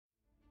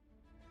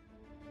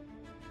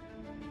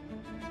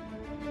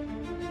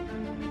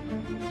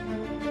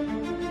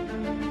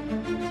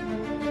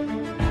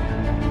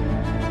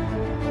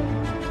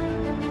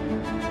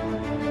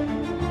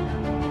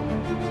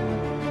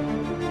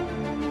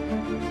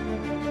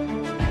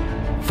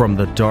From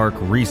the dark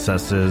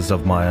recesses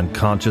of my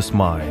unconscious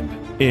mind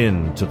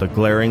into the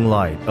glaring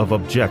light of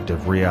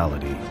objective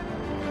reality.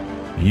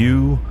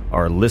 You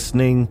are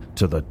listening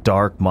to the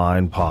Dark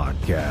Mind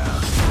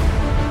Podcast.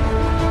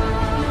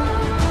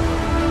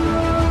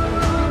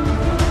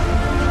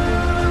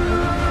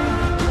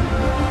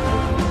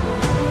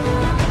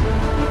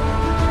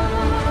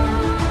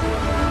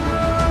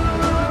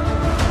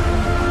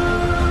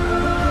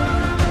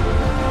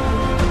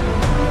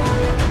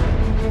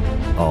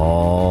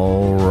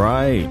 All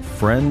right,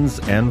 friends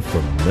and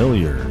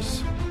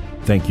familiars.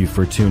 Thank you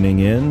for tuning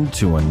in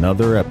to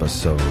another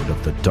episode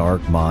of the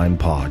Dark Mind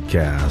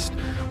Podcast,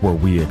 where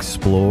we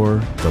explore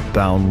the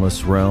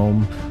boundless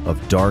realm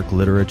of dark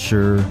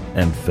literature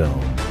and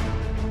film.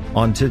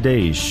 On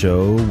today's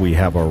show, we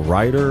have a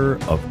writer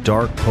of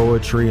dark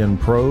poetry and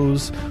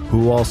prose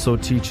who also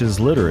teaches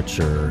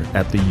literature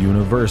at the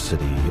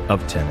University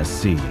of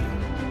Tennessee.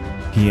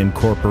 He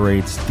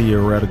incorporates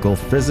theoretical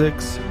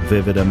physics,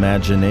 vivid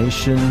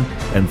imagination,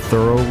 and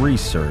thorough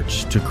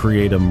research to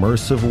create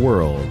immersive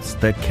worlds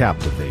that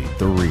captivate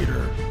the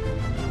reader.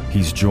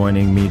 He's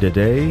joining me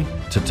today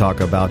to talk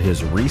about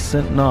his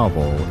recent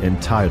novel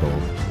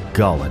entitled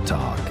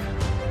Gallatak.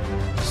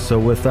 So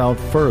without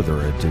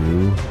further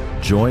ado,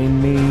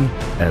 join me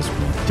as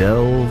we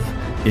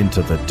delve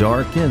into the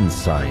dark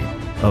insight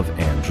of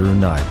Andrew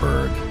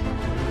Najberg.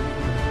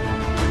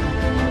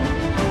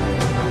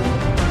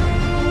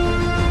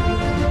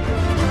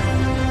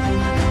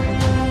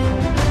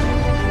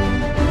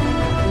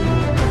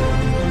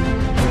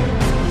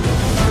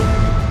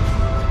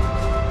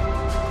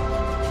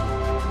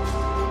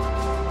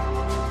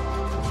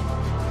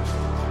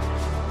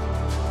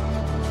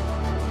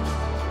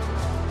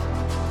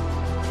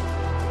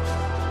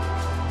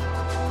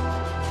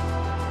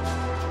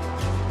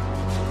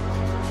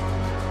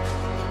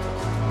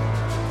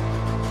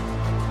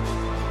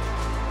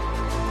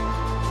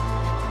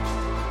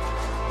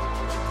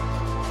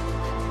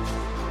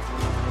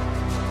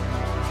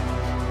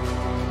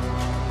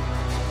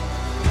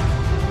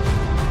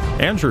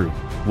 Andrew,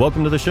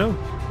 welcome to the show.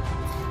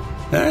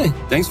 Hey,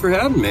 thanks for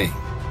having me.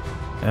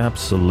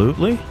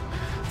 Absolutely.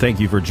 Thank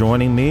you for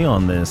joining me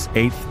on this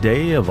 8th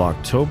day of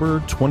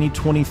October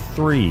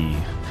 2023.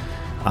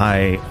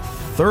 I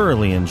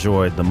thoroughly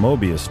enjoyed the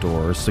Mobius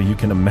Doors, so you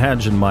can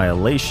imagine my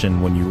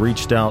elation when you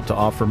reached out to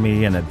offer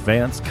me an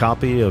advanced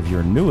copy of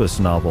your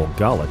newest novel,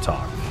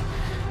 Gallatak.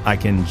 I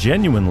can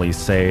genuinely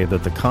say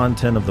that the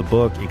content of the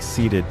book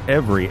exceeded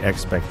every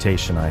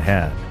expectation I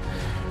had.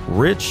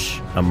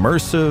 Rich,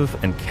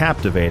 immersive, and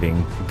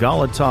captivating,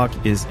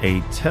 Gallatak is a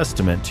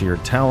testament to your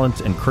talent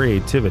and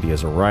creativity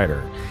as a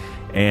writer.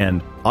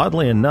 And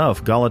oddly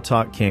enough,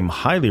 Gallatak came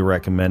highly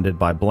recommended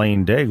by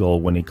Blaine Daigle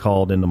when he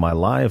called into my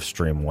live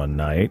stream one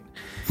night.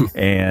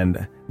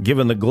 And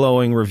given the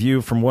glowing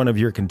review from one of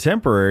your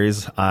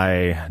contemporaries,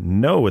 I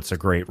know it's a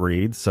great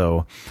read,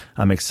 so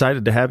I'm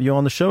excited to have you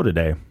on the show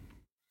today.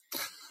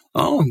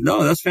 Oh,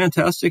 no, that's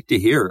fantastic to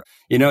hear.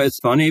 You know, it's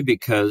funny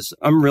because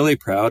I'm really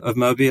proud of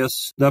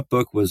Mobius. That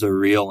book was a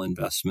real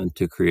investment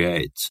to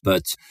create.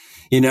 But,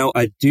 you know,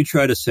 I do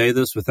try to say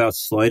this without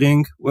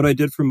slighting what I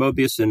did for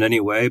Mobius in any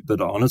way.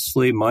 But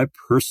honestly, my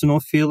personal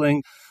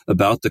feeling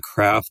about the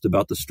craft,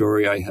 about the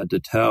story I had to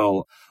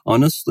tell,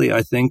 honestly,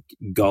 I think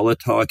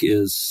Gallatak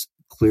is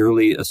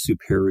clearly a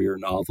superior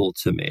novel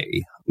to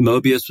me.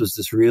 Mobius was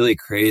this really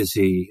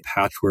crazy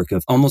patchwork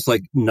of almost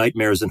like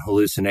nightmares and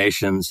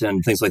hallucinations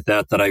and things like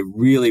that I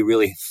really,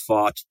 really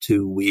fought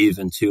to weave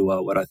into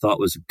what I thought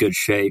was a good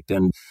shape.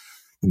 And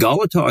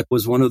Gallatak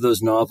was one of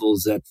those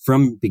novels that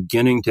from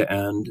beginning to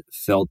end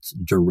felt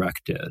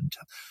directed.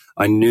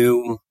 I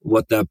knew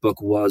what that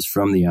book was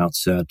from the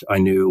outset. I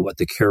knew what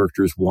the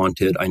characters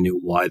wanted. I knew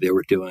why they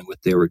were doing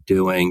what they were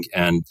doing.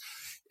 And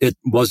it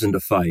wasn't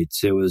a fight.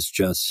 It was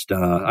just,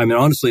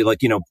 honestly,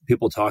 like, you know,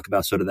 people talk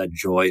about sort of that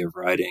joy of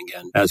writing,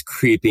 and as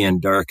creepy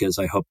and dark as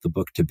I hope the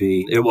book to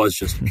be, it was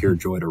just pure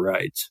joy to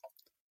write.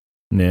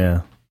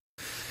 Yeah.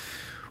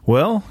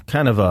 Well,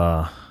 kind of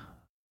a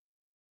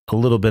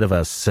little bit of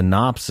a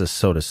synopsis,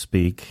 so to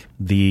speak.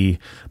 The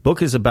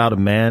book is about a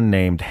man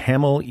named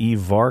Hamil E.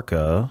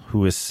 Varka,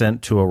 who is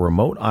sent to a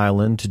remote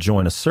island to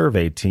join a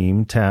survey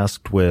team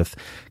tasked with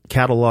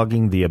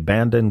cataloging the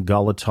abandoned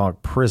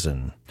Gallatak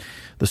prison.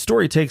 The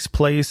story takes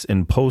place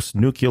in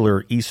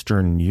post-nuclear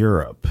Eastern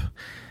Europe.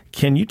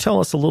 Can you tell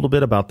us a little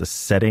bit about the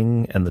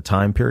setting and the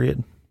time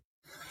period?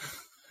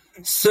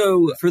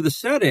 So for the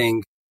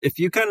setting, if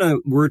you kind of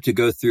were to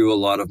go through a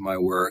lot of my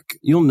work,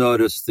 you'll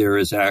notice there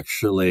is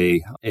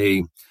actually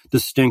a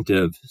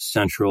distinctive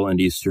Central and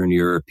Eastern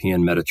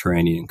European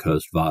Mediterranean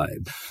coast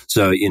vibe.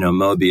 So, you know,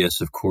 Mobius,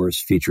 of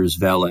course, features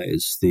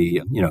Veles,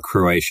 the, you know,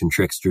 Croatian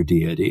trickster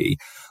deity.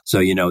 So,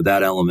 you know,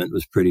 that element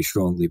was pretty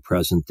strongly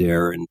present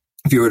there. And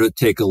if you were to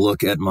take a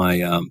look at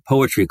my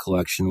poetry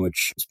collection,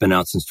 which has been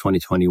out since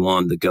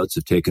 2021, The Goats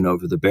Have Taken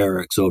Over the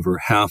Barracks, over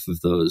half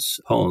of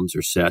those poems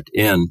are set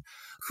in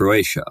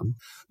Croatia.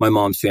 My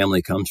mom's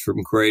family comes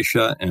from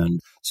Croatia, and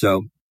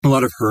so a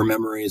lot of her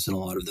memories and a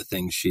lot of the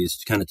things she's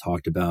kind of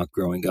talked about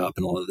growing up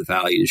and a lot of the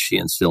values she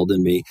instilled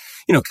in me,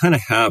 kind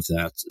of have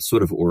that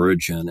sort of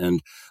origin.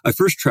 And I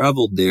first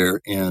traveled there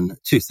in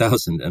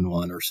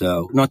 2001 or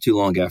so, not too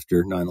long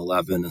after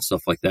 9/11 and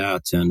stuff like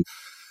that. And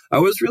I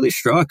was really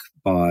struck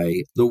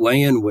by the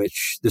way in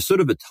which there's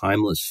sort of a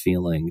timeless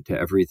feeling to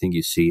everything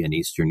you see in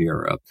Eastern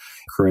Europe.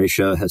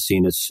 Croatia has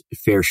seen its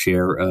fair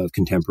share of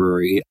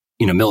contemporary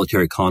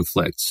military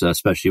conflicts,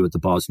 especially with the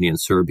Bosnian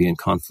Serbian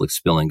conflict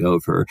spilling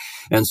over.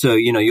 And so,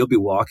 you'll be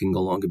walking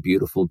along a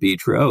beautiful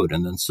beach road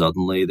and then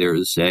suddenly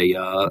there's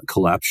a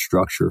collapsed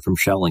structure from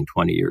shelling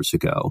 20 years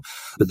ago.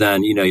 But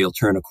then, you'll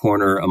turn a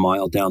corner a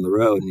mile down the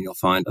road and you'll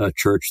find a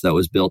church that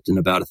was built in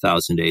about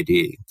 1000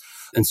 AD.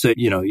 And so,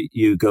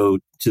 you go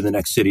to the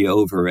next city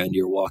over and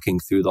you're walking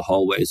through the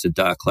hallways of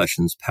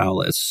Diocletian's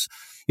palace.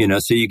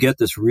 So you get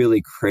this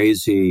really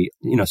crazy,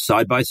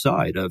 side by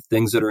side of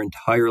things that are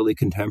entirely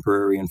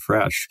contemporary and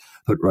fresh,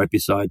 put right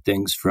beside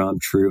things from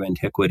true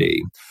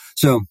antiquity.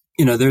 So,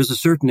 there's a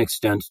certain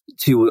extent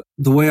to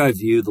the way I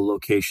view the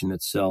location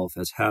itself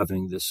as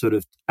having this sort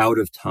of out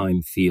of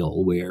time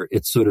feel where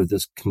it's sort of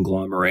this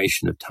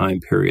conglomeration of time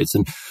periods.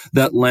 And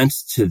that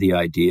lends to the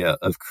idea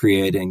of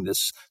creating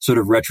this sort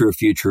of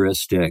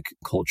retrofuturistic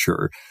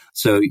culture.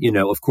 So,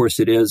 of course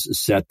it is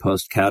set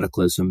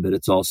post-cataclysm, but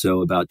it's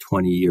also about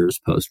 20 years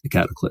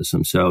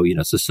post-cataclysm. So,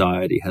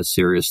 society has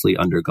seriously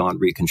undergone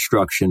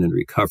reconstruction and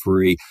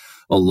recovery.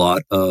 A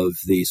lot of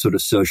the sort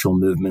of social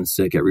movements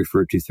that get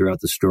referred to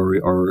throughout the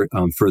story are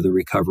further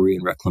recovery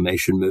and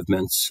reclamation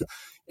movements.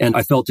 And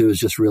I felt it was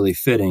just really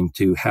fitting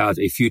to have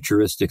a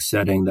futuristic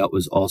setting that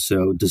was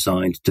also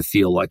designed to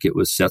feel like it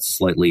was set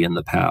slightly in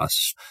the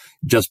past,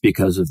 just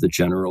because of the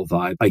general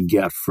vibe I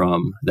get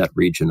from that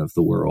region of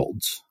the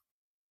world.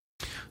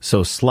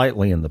 So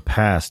slightly in the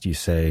past, you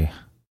say?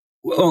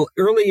 Well,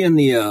 early in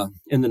the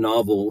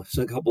novel,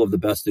 so a couple of the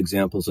best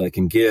examples I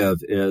can give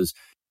is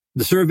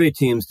the survey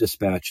team's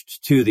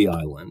dispatched to the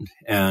island.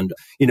 And,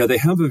 they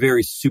have a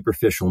very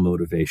superficial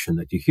motivation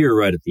that you hear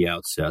right at the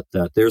outset,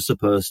 that they're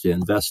supposed to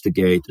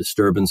investigate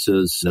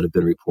disturbances that have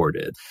been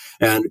reported.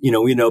 And,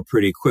 we know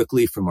pretty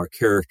quickly from our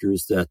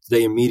characters that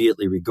they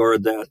immediately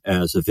regard that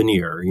as a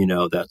veneer,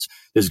 that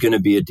there's going to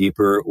be a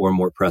deeper or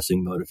more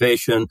pressing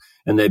motivation.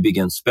 And they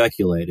begin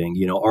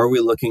speculating, are we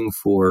looking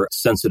for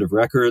sensitive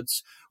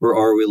records or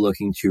are we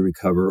looking to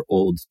recover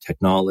old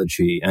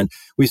technology? And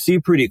we see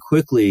pretty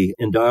quickly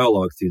in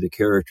dialogue through the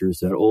characters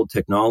that old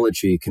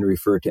technology can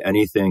refer to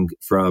anything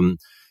from,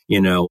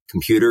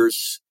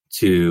 computers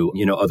to,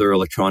 other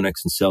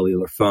electronics and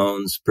cellular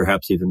phones,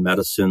 perhaps even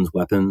medicines,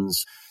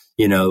 weapons.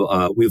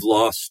 We've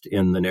lost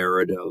in the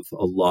narrative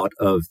a lot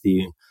of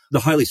the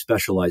highly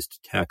specialized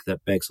tech that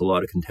makes a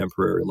lot of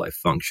contemporary life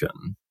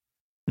function.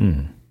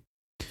 Mm.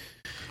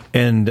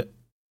 And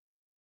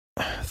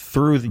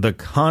through the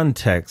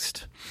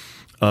context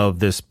of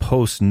this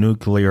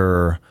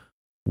post-nuclear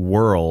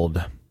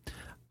world,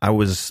 I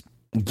was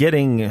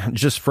getting,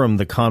 just from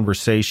the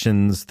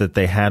conversations that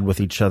they had with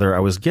each other, I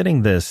was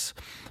getting this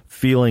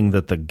feeling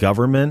that the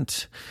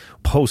government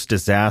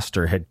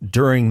post-disaster had,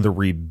 during the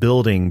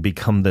rebuilding,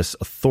 become this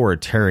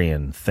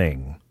authoritarian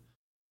thing.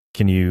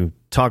 Can you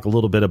talk a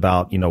little bit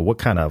about, what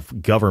kind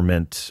of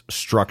government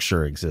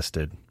structure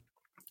existed?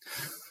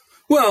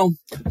 Well,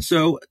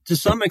 so to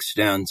some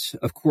extent,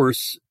 of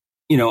course,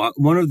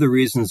 one of the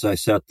reasons I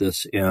set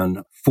this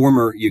in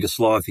former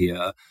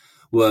Yugoslavia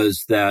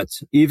was that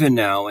even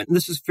now, and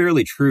this is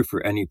fairly true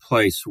for any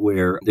place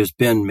where there's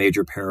been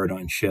major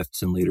paradigm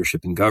shifts in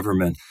leadership and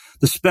government,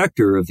 the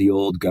specter of the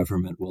old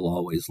government will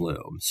always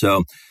loom.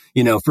 So,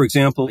 for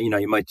example,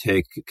 you might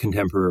take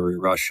contemporary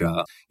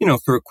Russia,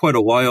 for quite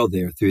a while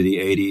there through the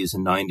 80s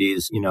and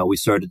 90s, we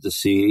started to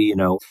see,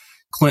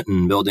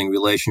 Clinton building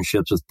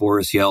relationships with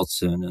Boris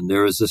Yeltsin. And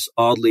there was this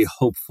oddly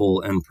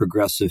hopeful and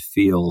progressive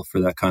feel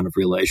for that kind of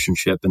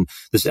relationship and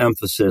this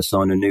emphasis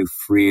on a new,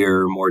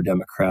 freer, more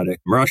democratic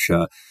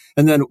Russia.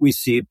 And then we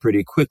see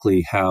pretty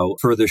quickly how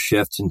further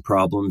shifts and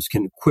problems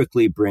can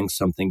quickly bring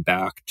something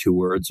back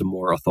towards a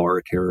more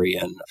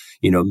authoritarian,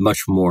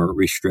 much more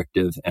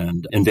restrictive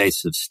and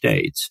invasive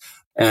state.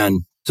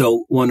 And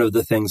so one of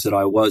the things that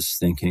I was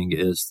thinking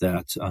is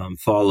that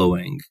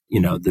following,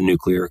 the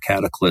nuclear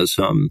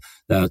cataclysm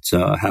that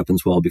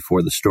happens well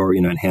before the story,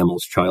 in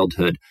Hamill's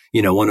childhood,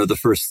 one of the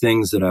first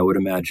things that I would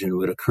imagine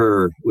would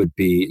occur would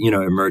be,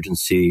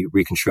 emergency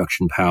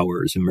reconstruction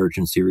powers,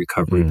 emergency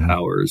recovery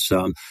powers,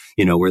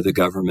 where the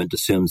government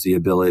assumes the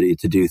ability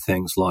to do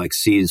things like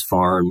seize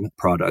farm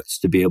products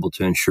to be able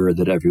to ensure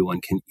that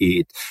everyone can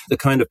eat. The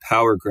kind of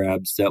power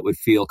grabs that would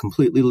feel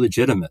completely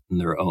legitimate in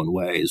their own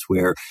ways,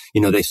 where,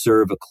 they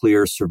serve a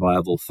clear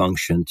survival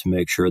function to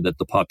make sure that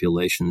the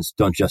populations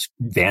don't just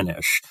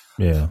vanish.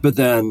 Yeah. But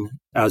then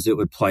as it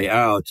would play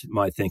out,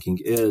 my thinking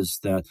is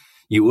that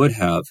you would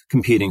have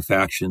competing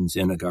factions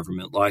in a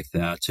government like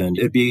that. And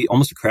it'd be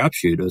almost a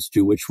crapshoot as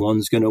to which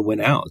one's going to win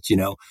out.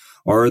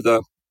 Are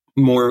the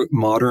more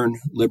modern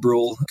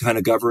liberal kind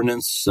of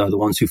governance, the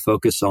ones who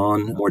focus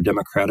on more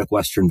democratic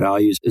Western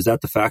values, is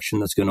that the faction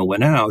that's going to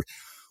win out?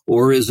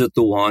 Or is it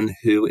the one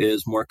who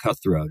is more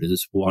cutthroat,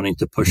 is wanting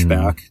to push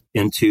back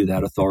into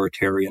that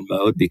authoritarian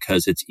mode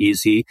because it's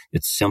easy,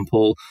 it's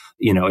simple,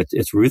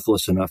 it's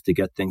ruthless enough to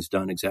get things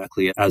done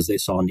exactly as they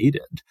saw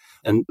needed.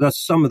 And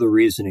that's some of the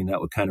reasoning that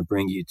would kind of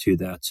bring you to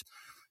that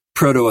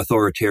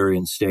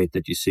proto-authoritarian state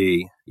that you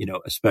see,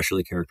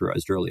 especially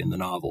characterized early in the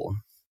novel.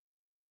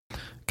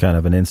 Kind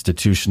of an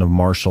institution of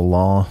martial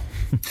law.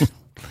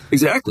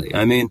 Exactly.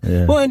 I mean,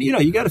 well, and,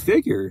 you got to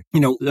figure,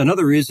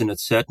 another reason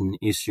it's set in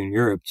Eastern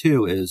Europe,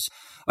 too, is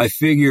I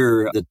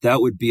figure that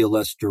would be a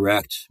less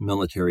direct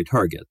military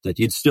target, that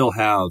you'd still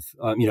have,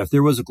 if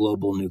there was a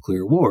global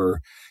nuclear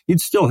war, you'd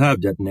still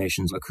have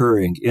detonations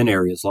occurring in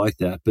areas like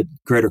that, but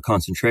greater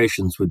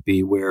concentrations would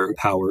be where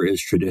power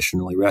is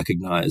traditionally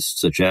recognized,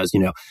 such as,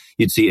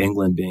 you'd see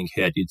England being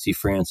hit, you'd see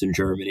France and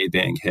Germany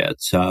being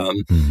hit.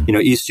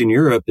 Eastern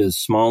Europe is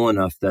small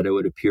enough that it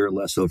would appear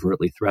less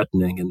overtly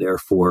threatening and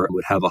therefore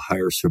would have a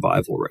higher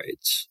survival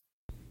rates.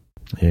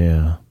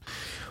 Yeah.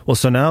 Well,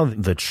 so now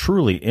the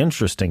truly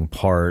interesting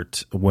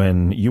part,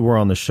 when you were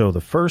on the show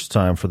the first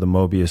time for the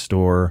Mobius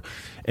Door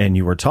and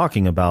you were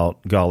talking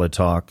about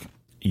Gallatak,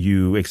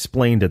 you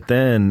explained it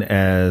then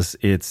as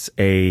it's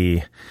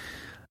a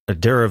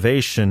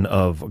derivation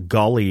of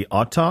Gali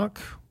Atak,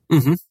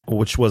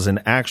 which was an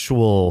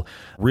actual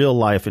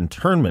real-life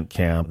internment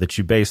camp that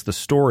you based the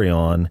story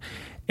on.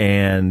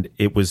 And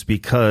it was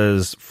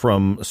because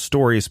from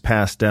stories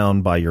passed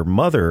down by your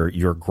mother,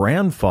 your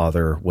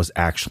grandfather was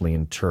actually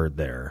interred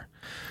there.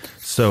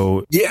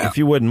 So if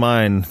you wouldn't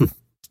mind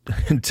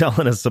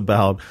telling us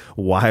about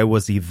why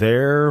was he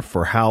there,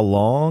 for how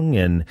long,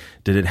 and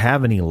did it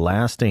have any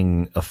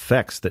lasting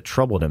effects that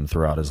troubled him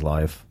throughout his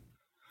life?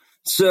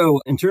 So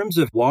in terms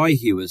of why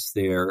he was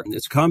there,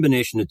 it's a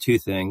combination of two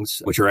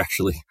things, which are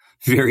actually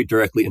very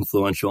directly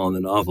influential on the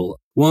novel.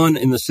 One,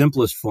 in the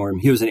simplest form,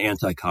 he was an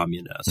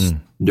anti-communist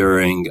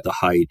during the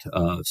height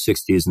of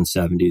 60s and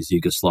 70s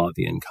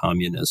Yugoslavian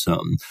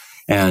communism.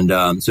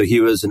 And so he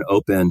was an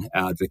open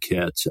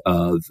advocate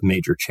of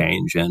major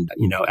change and,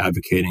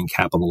 advocating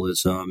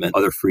capitalism and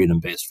other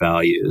freedom-based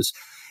values.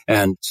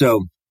 And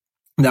so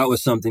that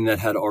was something that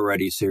had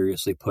already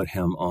seriously put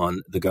him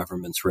on the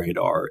government's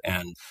radar.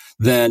 And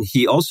then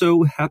he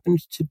also happened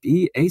to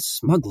be a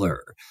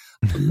smuggler.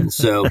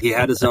 So he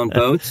had his own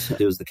boat.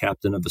 He was the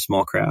captain of a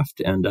small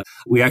craft. And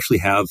we actually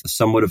have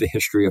somewhat of a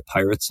history of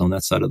pirates on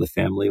that side of the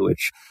family,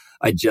 which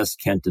I just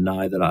can't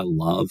deny that I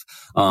love.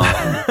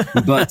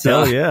 But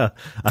hell yeah,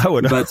 I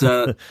would. But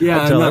I'd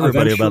tell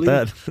everybody about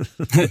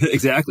that.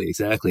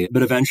 Exactly.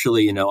 But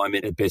eventually,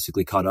 it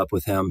basically caught up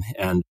with him.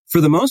 And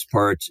for the most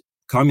part,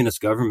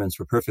 communist governments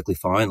were perfectly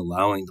fine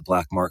allowing the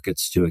black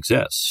markets to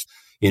exist.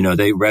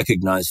 They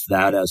recognized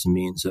that as a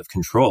means of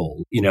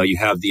control. You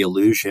have the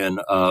illusion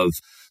of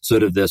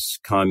sort of this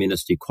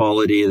communist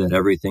equality, that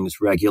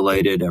everything's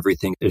regulated,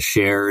 everything is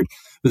shared.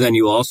 But then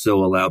you also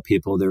allow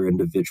people their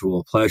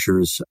individual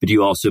pleasures, but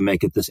you also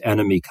make it this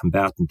enemy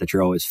combatant that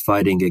you're always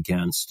fighting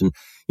against. And,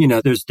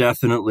 there's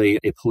definitely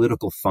a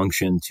political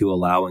function to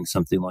allowing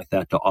something like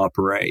that to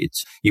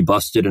operate. You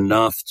bust it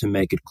enough to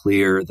make it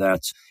clear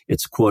that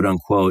it's quote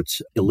unquote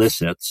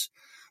illicit,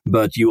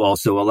 but you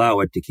also allow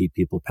it to keep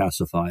people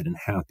pacified and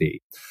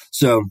happy.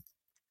 So,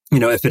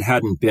 if it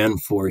hadn't been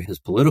for his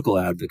political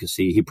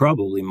advocacy, he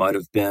probably might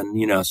have been,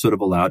 sort of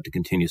allowed to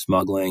continue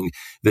smuggling.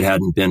 If it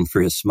hadn't been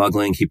for his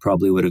smuggling, he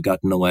probably would have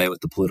gotten away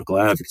with the political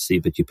advocacy.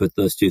 But you put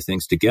those two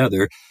things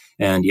together,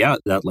 and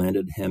that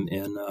landed him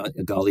in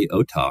Gali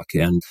Otak.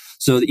 And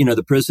so,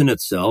 the prison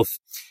itself,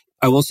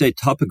 I will say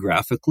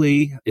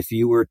topographically, if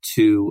you were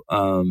to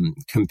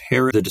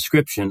compare the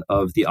description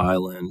of the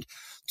island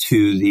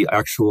to the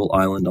actual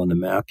island on the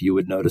map, you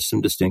would notice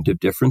some distinctive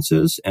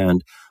differences.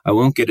 And I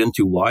won't get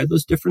into why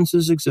those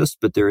differences exist,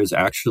 but there is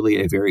actually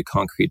a very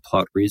concrete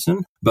plot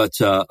reason. But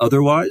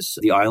otherwise,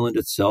 the island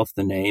itself,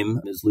 the name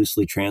is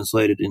loosely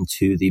translated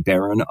into the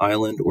Barren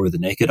Island or the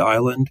Naked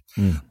Island.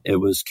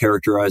 It was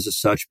characterized as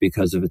such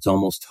because of its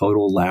almost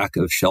total lack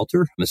of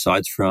shelter.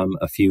 Aside from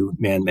a few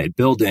man-made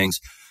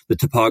buildings, the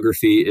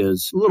topography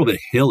is a little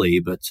bit hilly,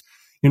 but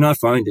you're not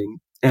finding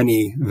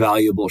any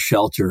valuable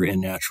shelter in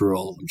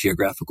natural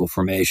geographical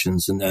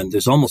formations. And then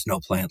there's almost no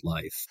plant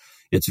life.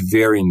 It's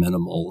very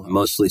minimal,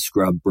 mostly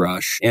scrub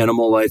brush.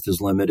 Animal life is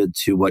limited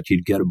to what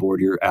you'd get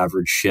aboard your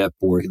average ship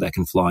or that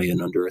can fly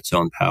in under its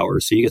own power.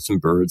 So you get some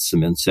birds,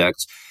 some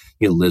insects,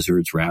 you get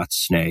lizards,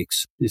 rats,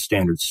 snakes, the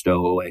standard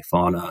stowaway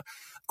fauna.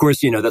 Of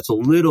course, that's a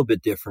little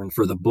bit different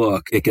for the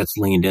book. It gets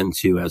leaned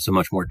into as a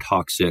much more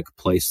toxic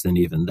place than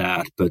even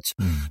that. But,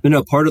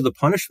 part of the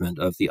punishment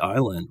of the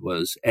island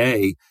was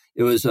it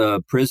was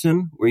a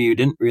prison where you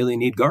didn't really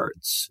need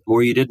guards,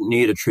 or you didn't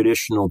need a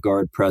traditional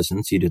guard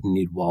presence. You didn't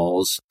need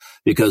walls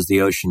because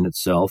the ocean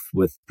itself,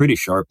 with pretty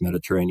sharp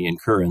Mediterranean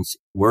currents,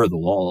 were the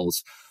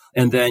walls.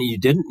 And then you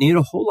didn't need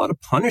a whole lot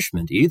of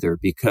punishment either,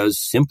 because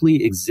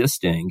simply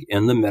existing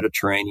in the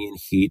Mediterranean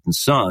heat and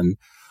sun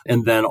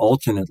And then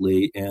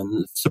alternately,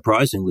 in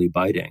surprisingly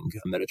biting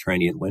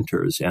Mediterranean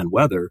winters and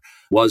weather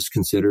was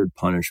considered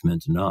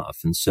punishment enough.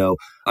 And so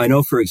I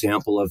know, for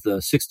example, of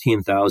the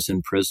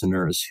 16,000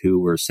 prisoners who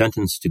were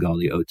sentenced to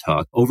Gali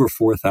Otak, over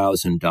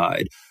 4,000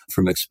 died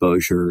from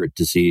exposure,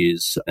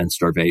 disease, and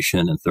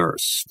starvation and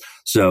thirst.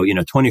 So,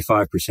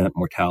 25%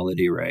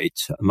 mortality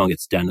rate among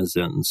its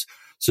denizens.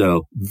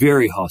 So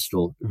very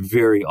hostile,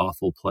 very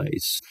awful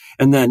place.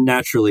 And then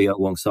naturally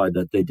alongside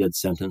that, they did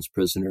sentence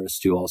prisoners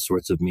to all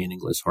sorts of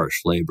meaningless,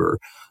 harsh labor,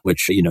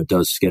 which,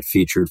 does get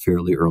featured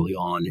fairly early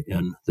on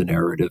in the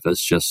narrative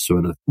as just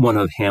sort of one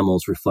of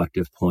Hamill's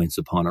reflective points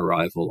upon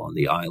arrival on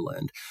the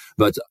island.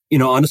 But,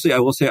 honestly, I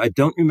will say I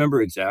don't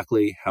remember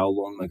exactly how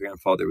long my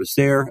grandfather was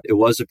there. It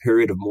was a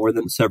period of more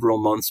than several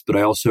months, but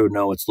I also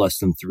know it's less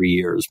than 3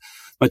 years.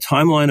 My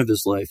timeline of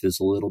his life is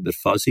a little bit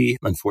fuzzy.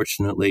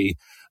 Unfortunately,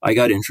 I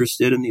got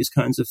interested in these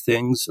kinds of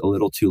things a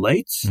little too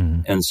late.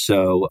 And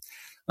so,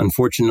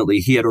 unfortunately,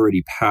 he had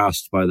already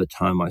passed by the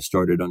time I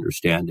started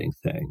understanding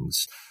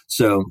things.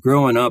 So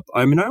growing up,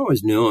 I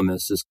always knew him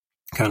as this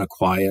kind of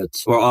quiet,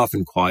 or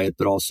often quiet,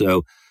 but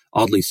also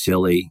oddly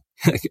silly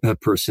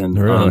person.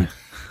 Really?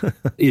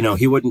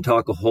 He wouldn't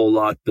talk a whole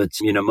lot, but,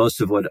 most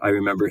of what I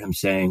remember him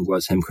saying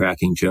was him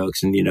cracking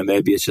jokes. And,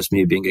 maybe it's just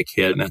me being a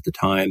kid at the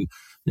time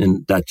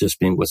and that just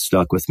being what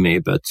stuck with me.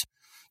 But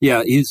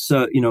yeah, he's,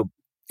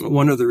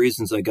 one of the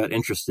reasons I got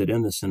interested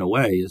in this in a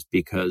way is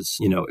because,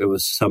 it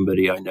was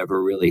somebody I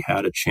never really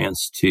had a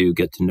chance to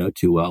get to know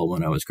too well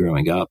when I was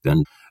growing up.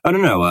 And I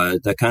don't know,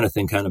 that kind of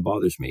thing kind of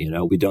bothers me.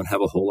 We don't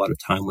have a whole lot of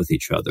time with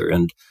each other.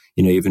 And,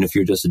 even if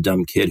you're just a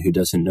dumb kid who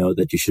doesn't know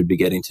that you should be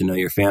getting to know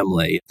your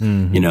family,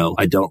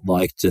 I don't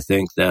like to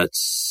think that,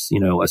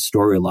 a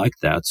story like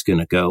that's going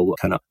to go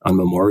kind of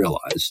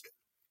unmemorialized.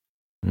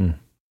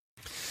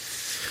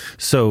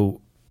 So,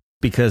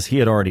 because he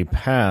had already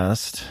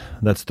passed,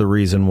 that's the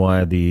reason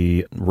why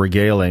the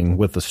regaling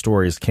with the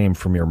stories came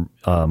from your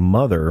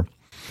mother.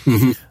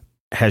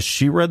 Has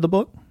she read the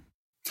book?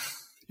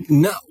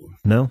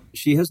 No,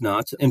 she has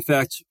not. In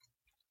fact,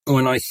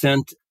 when I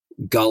sent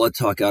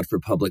Gallatak out for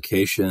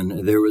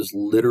publication, there was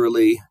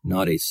literally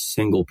not a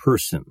single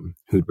person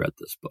who'd read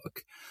this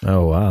book.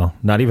 Oh, wow.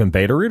 Not even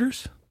beta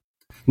readers?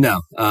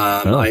 No,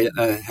 I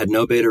had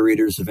no beta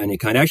readers of any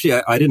kind.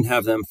 Actually, I didn't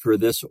have them for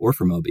this or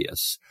for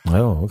Mobius.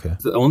 Oh, okay.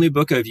 The only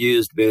book I've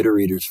used beta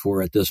readers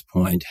for at this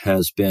point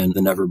has been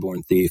The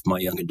Neverborn Thief, my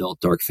young adult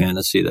dark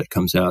fantasy that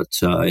comes out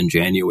in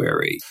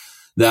January.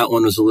 That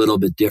one was a little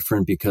bit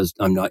different because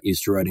I'm not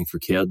used to writing for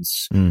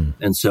kids.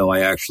 And so I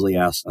actually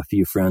asked a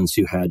few friends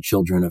who had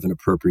children of an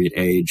appropriate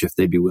age if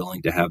they'd be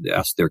willing to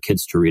ask their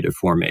kids to read it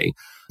for me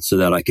so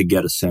that I could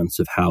get a sense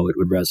of how it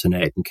would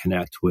resonate and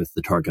connect with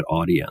the target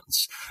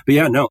audience. But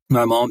yeah, no,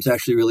 my mom's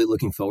actually really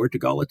looking forward to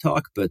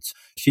Gallatak, but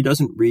she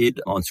doesn't read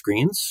on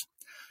screens.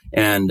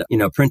 And,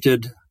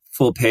 printed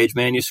full page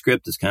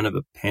manuscript is kind of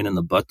a pain in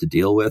the butt to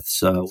deal with.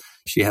 So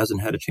she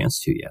hasn't had a chance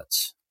to yet.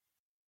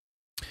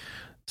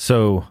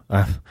 So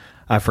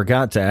I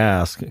forgot to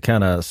ask,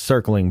 kind of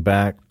circling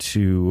back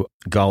to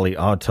Gali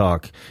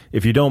Otak,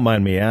 if you don't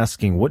mind me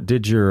asking, what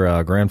did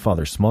your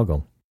grandfather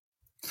smuggle?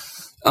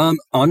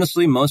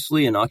 Honestly,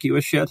 mostly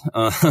innocuous shit.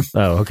 Oh,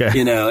 okay.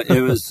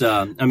 It was,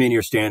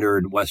 your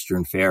standard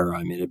Western fare.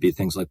 It'd be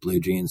things like blue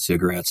jeans,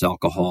 cigarettes,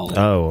 alcohol,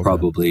 okay.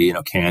 Probably,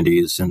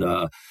 candies and,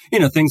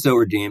 things that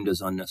were deemed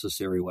as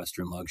unnecessary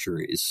Western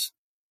luxuries.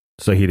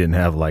 So he didn't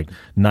have like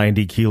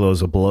 90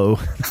 kilos of blow?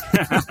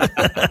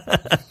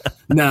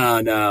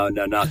 No,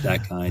 not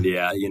that kind.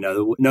 Yeah.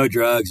 No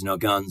drugs, no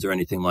guns or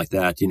anything like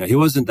that. He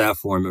wasn't that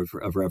form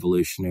of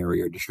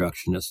revolutionary or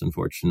destructionist,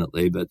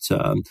 unfortunately, but,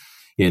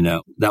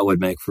 that would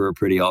make for a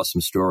pretty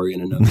awesome story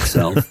in and of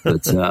itself.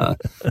 But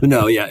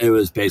no, yeah, it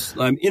was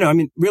basically,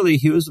 really,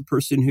 he was a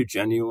person who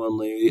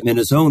genuinely, in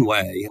his own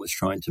way, was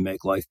trying to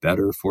make life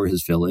better for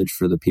his village,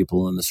 for the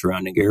people in the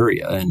surrounding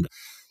area. And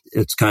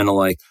it's kind of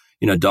like,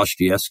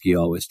 Dostoevsky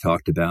always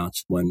talked about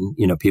when,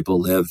 people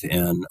live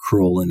in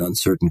cruel and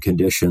uncertain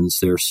conditions,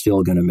 they're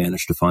still going to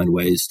manage to find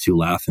ways to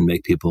laugh and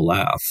make people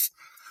laugh.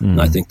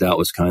 And I think that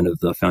was kind of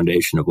the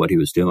foundation of what he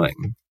was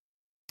doing.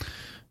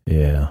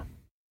 Yeah.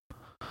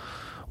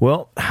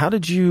 Well, how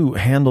did you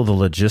handle the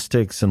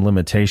logistics and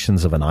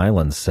limitations of an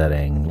island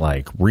setting,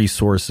 like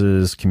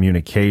resources,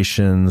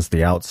 communications,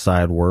 the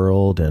outside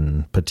world,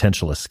 and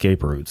potential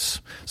escape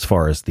routes, as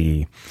far as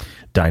the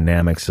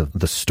dynamics of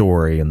the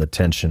story and the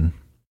tension?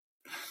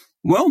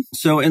 Well,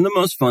 so in the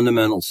most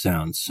fundamental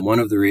sense, one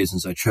of the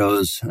reasons I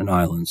chose an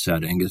island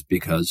setting is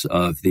because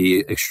of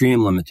the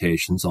extreme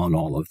limitations on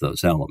all of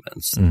those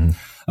elements.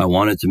 I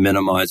wanted to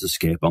minimize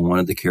escape. I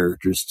wanted the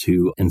characters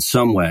to, in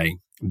some way,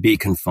 be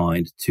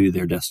confined to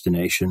their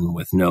destination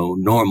with no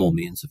normal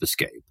means of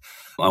escape.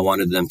 I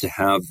wanted them to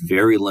have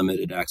very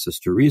limited access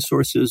to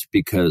resources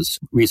because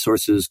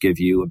resources give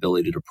you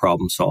ability to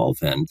problem solve.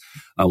 And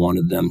I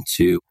wanted them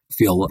to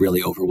feel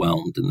really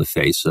overwhelmed in the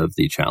face of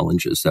the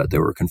challenges that they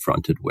were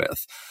confronted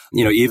with.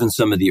 Even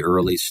some of the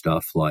early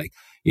stuff like,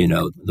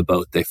 the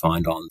boat they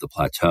find on the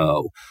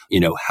plateau.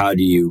 How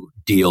do you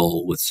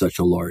deal with such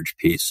a large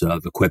piece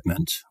of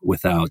equipment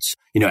without,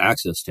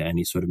 access to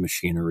any sort of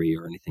machinery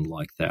or anything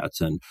like that?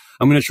 And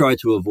I'm going to try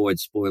to avoid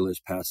spoilers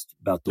past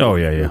about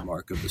the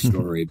mark of the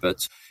story,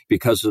 but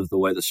because of the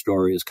way the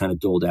story is kind of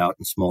doled out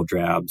in small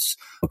drabs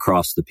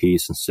across the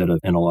piece instead of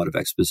in a lot of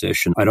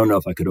exposition, I don't know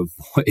if I could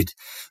avoid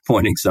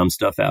pointing some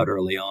stuff out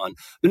early on.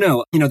 But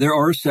no, there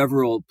are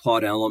several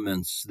plot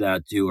elements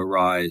that do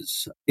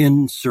arise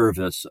in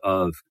service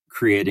of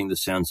creating the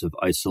sense of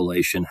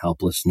isolation,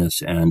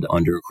 helplessness, and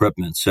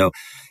under-equipment. So,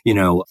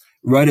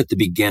 right at the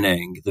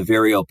beginning, the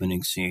very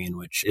opening scene,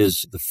 which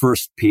is the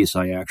first piece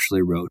I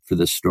actually wrote for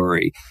this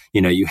story,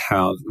 you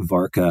have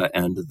Varka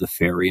and the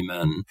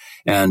ferryman.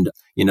 And,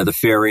 the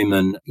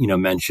ferryman,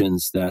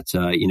 mentions that,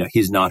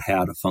 he's not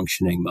had a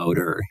functioning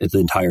motor the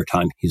entire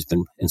time he's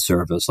been in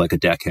service, like a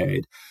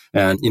decade.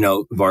 And,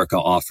 Varka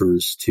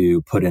offers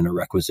to put in a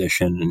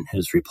requisition, and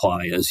his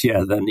reply is,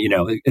 yeah, then,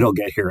 it'll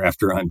get here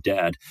after I'm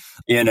dead,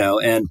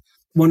 and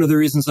one of the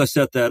reasons I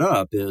set that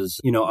up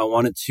is, I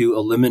wanted to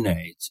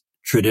eliminate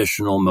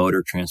traditional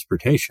motor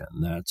transportation.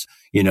 That's,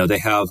 they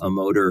have a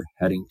motor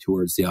heading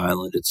towards the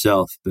island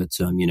itself, but,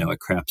 it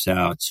craps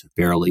out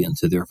barely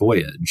into their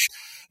voyage.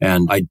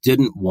 And I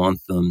didn't want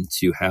them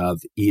to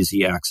have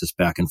easy access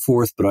back and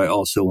forth, but I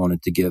also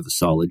wanted to give a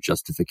solid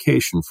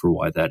justification for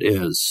why that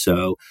is.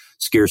 So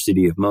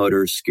scarcity of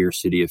motors,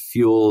 scarcity of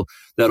fuel,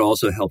 that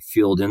also helped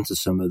field into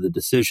some of the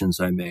decisions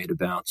I made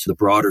about the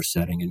broader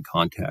setting and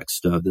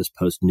context of this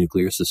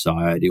post-nuclear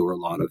society where a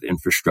lot of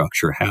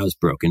infrastructure has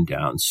broken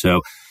down.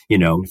 So,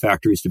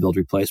 factories to build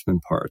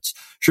replacement parts.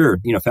 Sure,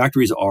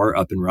 factories are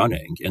up and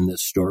running in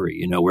this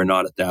story. We're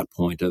not at that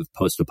point of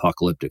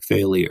post-apocalyptic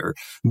failure,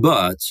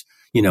 but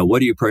what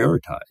do you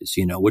prioritize?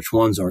 Which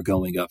ones are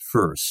going up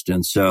first?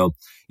 And so,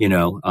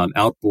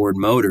 outboard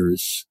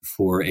motors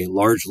for a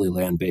largely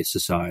land-based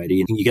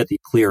society, and you get the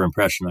clear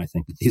impression, I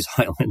think, that these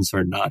islands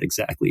are not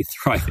exactly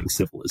thriving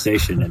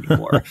civilization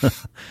anymore.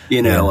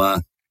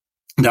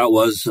 That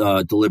was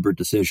a deliberate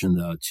decision,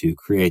 though, to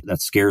create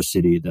that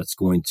scarcity that's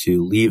going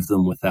to leave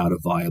them without a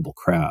viable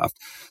craft.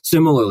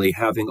 Similarly,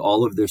 having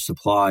all of their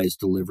supplies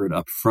delivered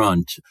up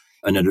front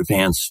and an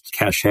advanced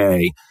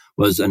cache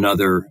was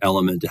another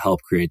element to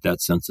help create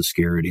that sense of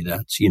scarcity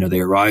that,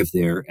 they arrive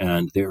there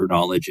and their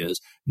knowledge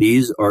is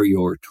these are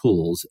your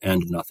tools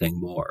and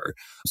nothing more.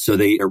 So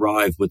they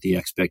arrive with the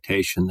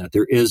expectation that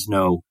there is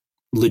no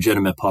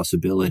legitimate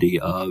possibility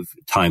of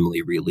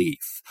timely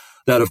relief.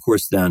 That, of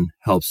course, then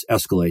helps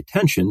escalate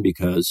tension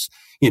because,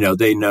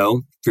 they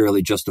know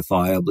fairly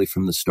justifiably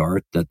from the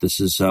start that this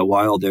is,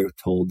 while they're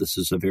told this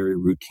is a very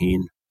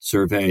routine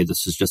survey,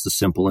 this is just a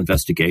simple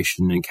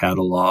investigation and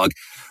catalog,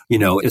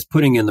 is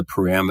putting in the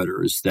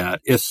parameters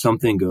that if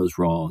something goes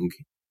wrong,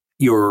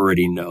 you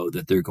already know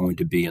that they're going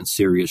to be in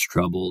serious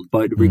trouble,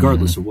 but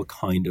regardless of what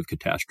kind of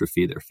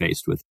catastrophe they're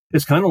faced with.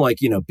 It's kind of like,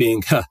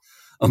 being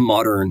a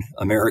modern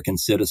American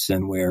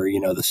citizen where,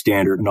 the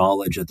standard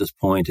knowledge at this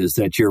point is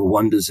that you're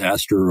one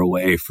disaster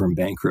away from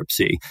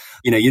bankruptcy.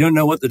 You don't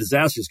know what the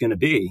disaster is going to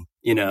be.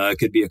 It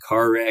could be a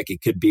car wreck.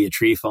 It could be a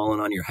tree falling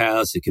on your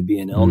house. It could be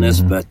an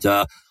illness, but,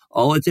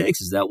 all it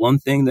takes is that one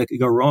thing that could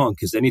go wrong.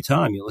 Because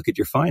anytime you look at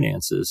your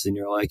finances and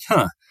you're like,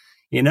 I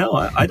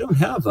don't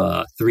have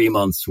 3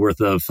 months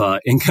worth of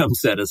income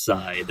set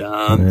aside.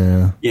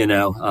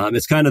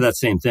 It's kind of that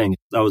same thing.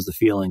 That was the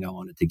feeling I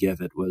wanted to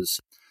give it was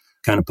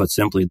kind of put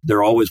simply,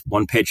 they're always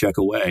one paycheck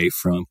away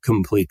from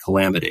complete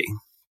calamity.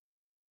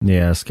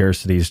 Yeah,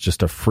 scarcity is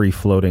just a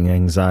free-floating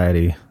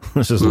anxiety.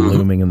 It's just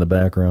looming in the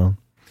background.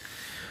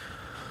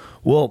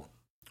 Well,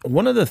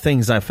 one of the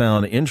things I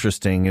found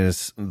interesting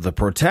is the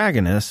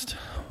protagonist,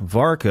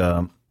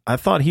 Varka. I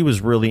thought he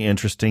was really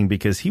interesting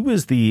because he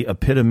was the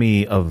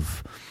epitome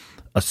of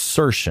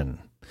assertion.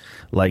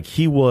 Like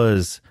he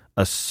was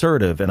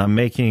assertive, and I'm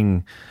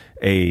making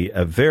a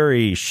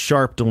very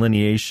sharp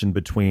delineation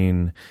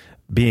between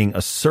being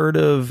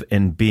assertive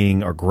and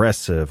being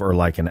aggressive, or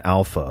like an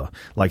alpha.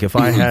 Like if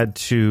I had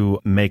to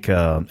make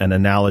an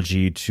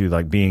analogy to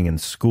like being in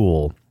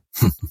school,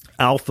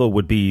 alpha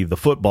would be the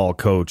football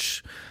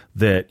coach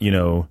that,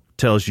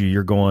 tells you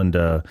you're going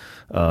to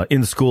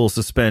in-school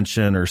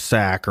suspension or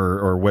sack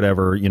or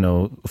whatever,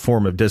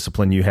 form of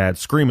discipline you had,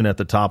 screaming at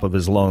the top of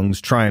his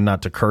lungs, trying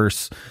not to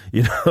curse,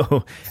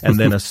 and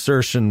then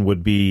assertion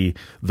would be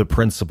the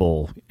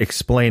principal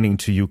explaining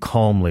to you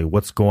calmly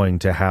what's going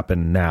to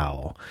happen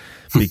now,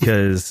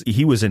 because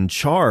he was in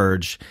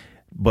charge,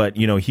 but,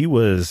 he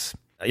was,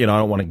 I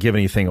don't want to give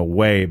anything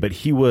away, but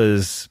he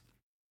was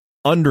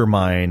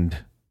undermined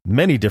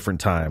many different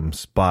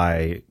times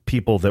by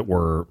people that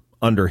were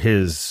under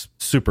his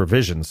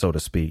supervision, so to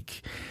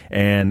speak.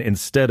 And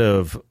instead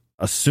of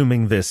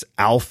assuming this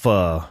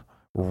alpha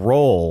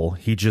role,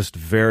 he just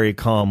very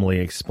calmly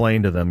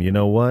explained to them, you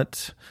know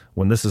what?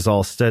 When this is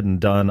all said and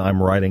done,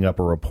 I'm writing up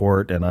a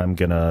report and I'm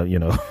going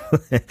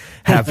to,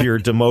 have your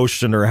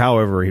demotion, or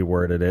however he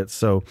worded it.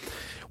 So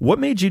what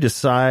made you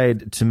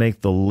decide to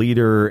make the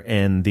leader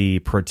and the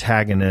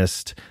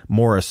protagonist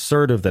more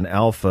assertive than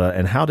Alpha,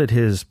 and how did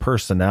his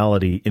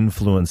personality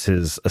influence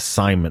his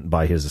assignment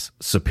by his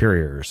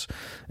superiors?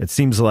 It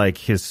seems like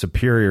his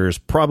superiors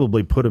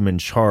probably put him in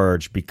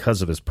charge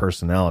because of his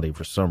personality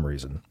for some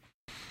reason.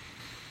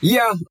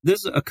 Yeah,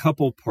 there's a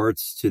couple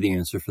parts to the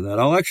answer for that.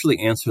 I'll actually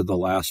answer the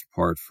last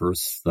part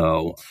first,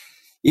 though.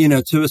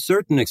 To a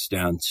certain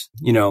extent,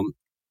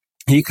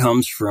 he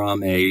comes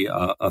from a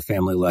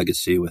family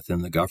legacy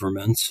within the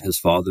government. His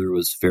father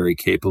was very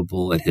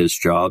capable at his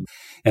job.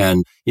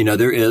 And,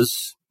 there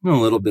is a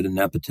little bit of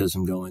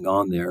nepotism going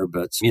on there.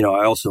 But,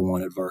 I also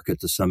wanted Varka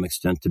to some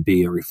extent to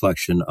be a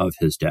reflection of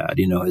his dad.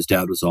 His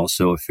dad was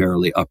also a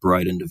fairly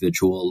upright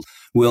individual,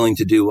 willing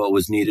to do what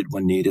was needed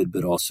when needed,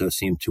 but also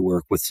seemed to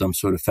work with some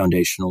sort of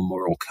foundational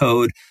moral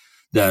code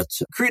that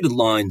created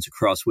lines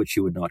across which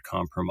he would not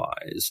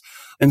compromise.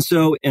 And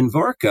so in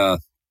Varka,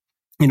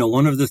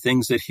 one of the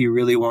things that he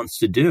really wants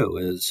to do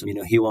is,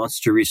 he wants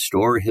to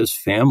restore his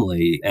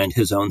family and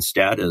his own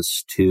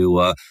status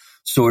to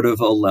sort of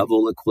a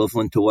level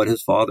equivalent to what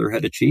his father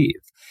had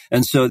achieved.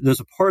 And so there's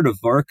a part of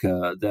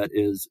Varka that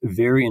is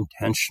very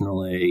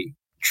intentionally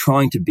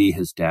trying to be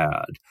his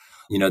dad,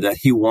 that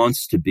he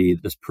wants to be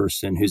this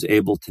person who's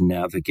able to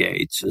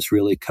navigate this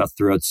really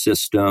cutthroat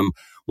system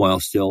while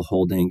still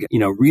holding,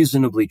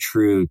 reasonably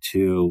true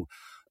to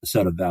a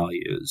set of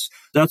values.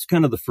 That's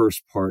kind of the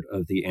first part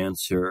of the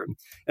answer.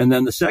 And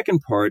then the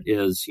second part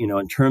is,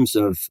 in terms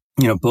of,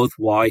 both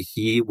why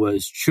he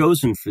was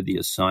chosen for the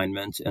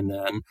assignment and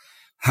then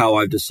how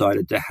I've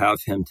decided to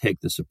have him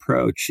take this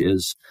approach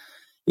is,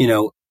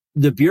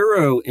 the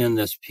Bureau in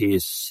this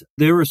piece,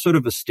 they were sort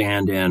of a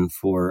stand-in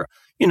for,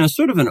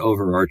 sort of an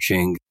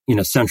overarching,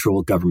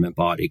 central government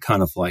body,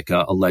 kind of like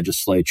a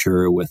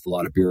legislature with a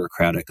lot of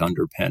bureaucratic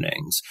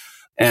underpinnings.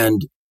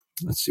 And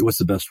let's see, what's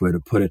the best way to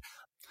put it?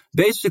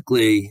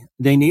 Basically,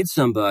 they need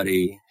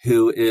somebody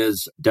who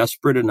is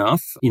desperate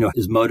enough,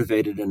 is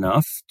motivated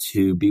enough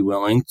to be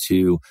willing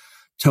to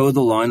toe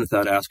the line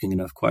without asking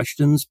enough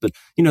questions. But,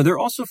 they're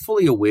also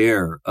fully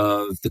aware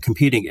of the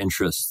competing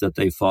interests that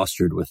they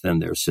fostered within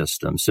their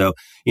system. So,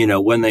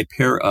 when they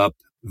pair up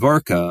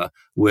Varka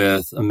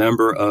with a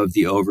member of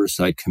the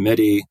oversight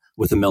committee,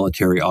 with a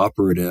military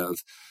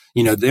operative,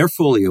 they're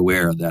fully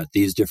aware that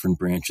these different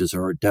branches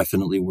are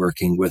definitely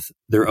working with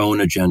their own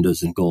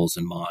agendas and goals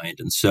in mind.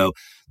 And so,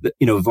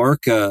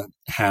 Varka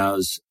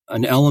has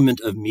an element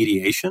of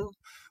mediation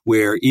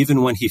where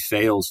even when he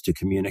fails to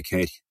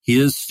communicate, he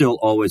is still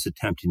always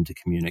attempting to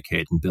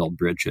communicate and build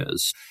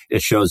bridges.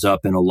 It shows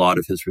up in a lot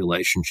of his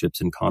relationships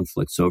and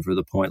conflicts over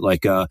the point.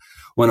 Like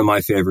one of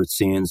my favorite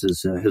scenes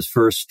is his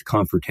first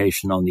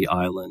confrontation on the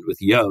island with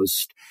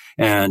Yost.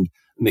 And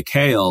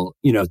Mikhail,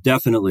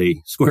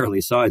 definitely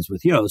squarely sides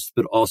with Yost,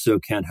 but also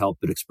can't help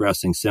but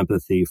expressing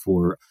sympathy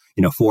for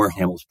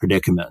Hamill's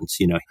predicaments.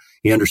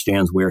 He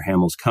understands where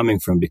Hamill's coming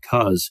from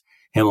because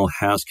Hamill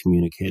has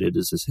communicated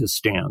his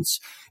stance.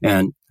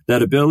 And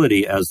that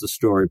ability, as the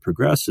story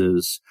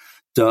progresses,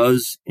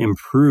 does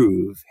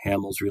improve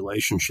Hamill's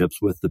relationships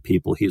with the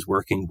people he's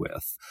working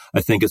with. I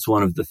think it's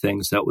one of the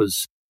things that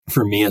was,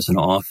 for me as an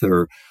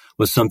author,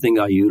 was something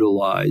I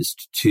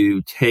utilized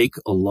to take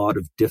a lot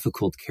of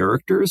difficult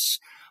characters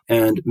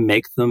and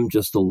make them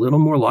just a little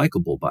more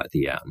likable by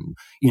the end.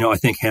 I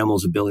think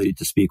Hamill's ability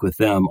to speak with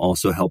them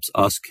also helps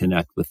us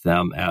connect with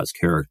them as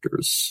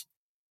characters.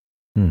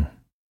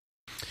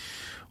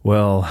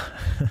 Well,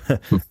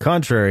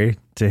 contrary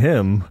to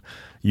him,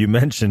 you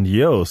mentioned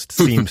Yost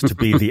seems to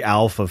be the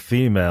alpha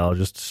female,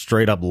 just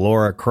straight up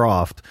Laura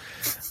Croft.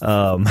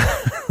 How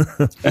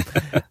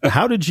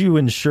did you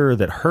ensure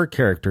that her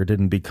character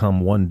didn't become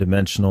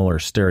one-dimensional or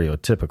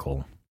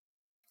stereotypical?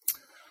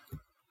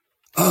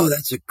 Oh,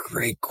 that's a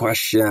great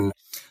question.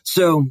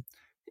 So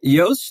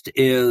Yost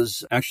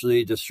is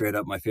actually just straight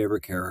up my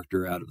favorite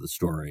character out of the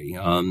story.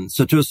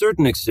 So to a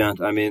certain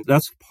extent,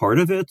 that's part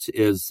of it,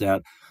 is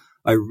that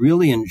I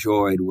really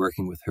enjoyed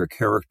working with her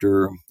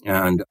character,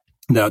 and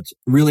that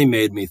really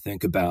made me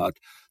think about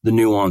the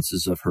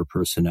nuances of her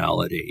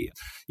personality.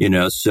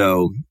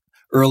 So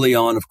early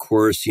on, of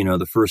course,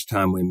 the first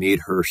time we meet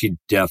her, she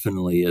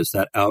definitely is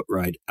that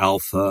outright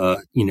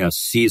alpha,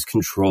 seize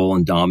control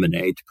and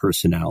dominate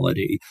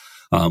personality.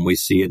 We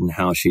see it in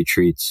how she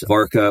treats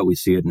Varka. We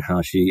see it in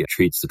how she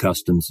treats the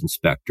customs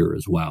inspector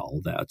as well.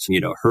 That's,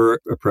 her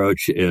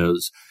approach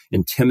is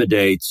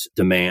intimidate,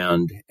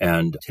 demand,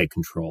 and take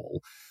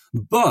control.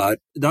 But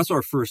that's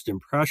our first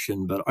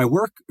impression. But I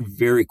work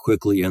very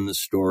quickly in the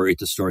story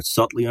to start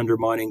subtly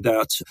undermining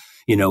that.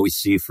 We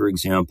see, for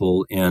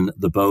example, in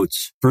the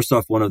boats, first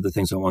off, one of the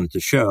things I wanted to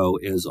show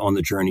is on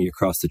the journey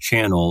across the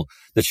channel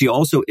that she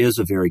also is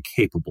a very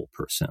capable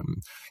person.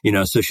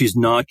 So she's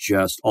not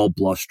just all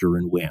bluster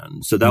and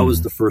wind. So that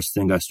was the first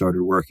thing I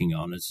started working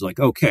on. It's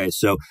like, okay,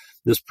 so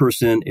this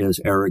person is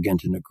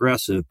arrogant and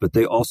aggressive, but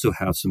they also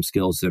have some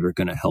skills that are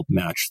going to help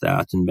match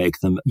that and make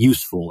them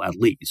useful at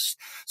least.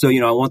 So,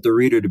 I want the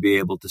reader to be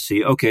able to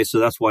see, okay, so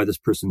that's why this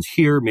person's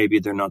here. Maybe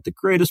they're not the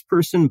greatest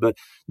person, but,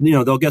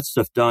 they'll get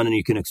stuff done and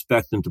you can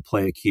expect them to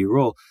play a key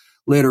role.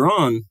 Later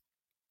on,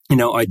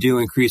 I do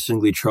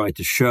increasingly try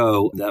to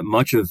show that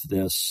much of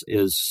this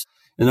is,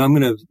 and I'm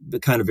going to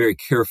kind of very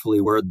carefully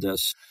word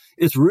this,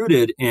 it's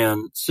rooted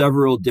in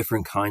several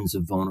different kinds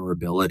of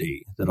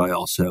vulnerability that I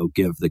also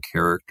give the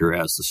character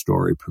as the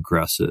story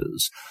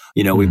progresses.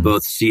 We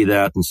both see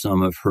that in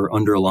some of her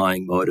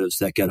underlying motives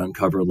that get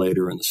uncovered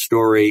later in the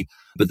story,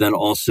 but then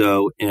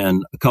also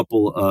in a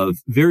couple of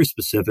very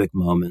specific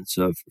moments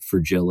of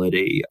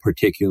fragility,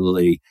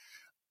 particularly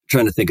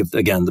trying to think of,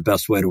 again, the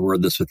best way to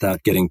word this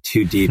without getting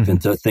too deep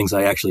into things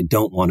I actually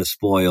don't want to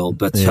spoil.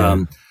 But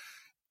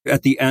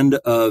at the end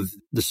of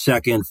the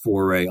second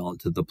foray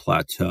onto the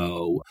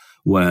plateau,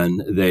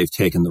 when they've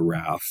taken the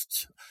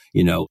raft,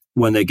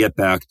 when they get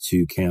back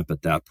to camp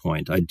at that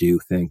point, I do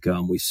think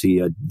we see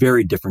a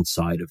very different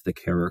side of the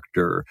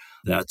character.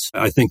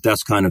 I think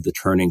that's kind of the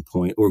turning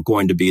point, or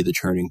going to be the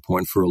turning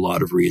point for a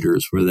lot of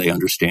readers, where they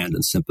understand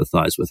and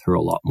sympathize with her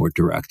a lot more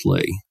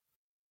directly.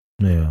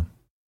 Yeah.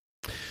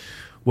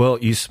 Well,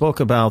 you spoke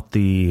about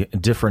the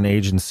different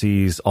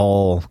agencies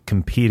all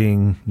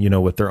competing,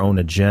 with their own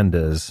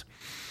agendas.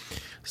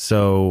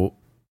 So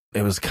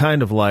it was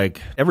kind of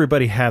like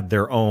everybody had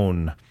their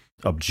own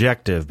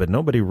objective, but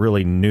nobody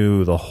really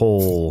knew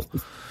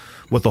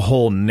what the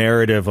whole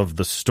narrative of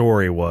the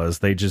story was.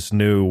 They just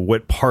knew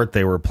what part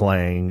they were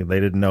playing. They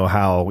didn't know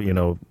how,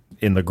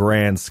 in the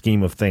grand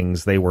scheme of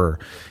things, they were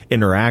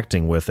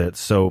interacting with it.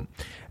 So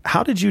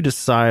how did you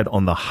decide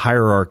on the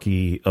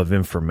hierarchy of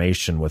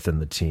information within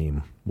the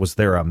team? Was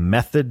there a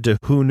method to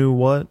who knew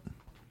what?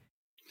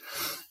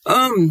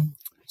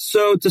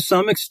 So to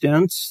some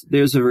extent,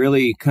 there's a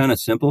really kind of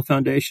simple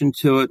foundation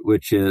to it,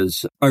 which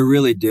is I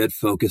really did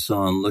focus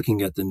on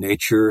looking at the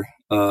nature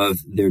of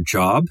their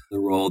job, the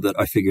role that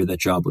I figured that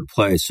job would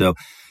play. So,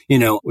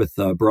 with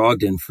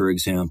Brogdon, for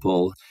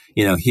example,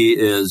 he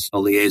is a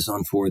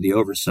liaison for the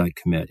oversight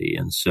committee.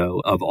 And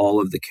so of all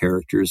of the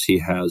characters, he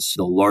has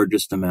the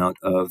largest amount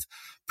of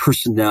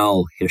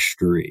personnel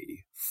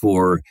history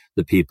for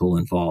the people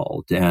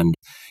involved. And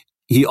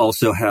he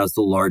also has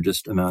the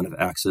largest amount of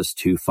access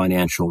to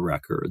financial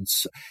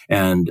records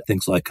and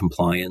things like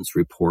compliance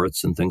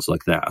reports and things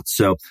like that.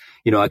 So,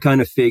 I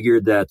kind of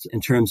figured that in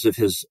terms of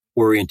his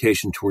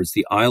orientation towards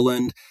the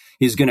island,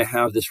 he's going to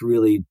have this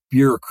really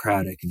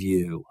bureaucratic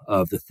view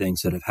of the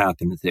things that have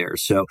happened there.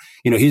 So,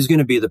 he's going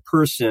to be the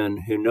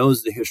person who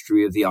knows the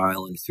history of the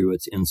island through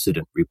its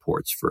incident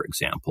reports, for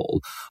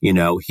example.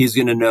 He's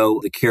going to know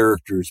the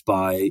characters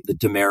by the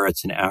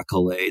demerits and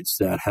accolades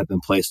that have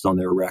been placed on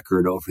their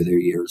record over their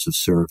years of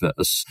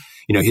service.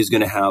 He's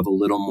going to have a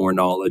little more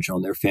knowledge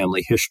on their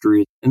family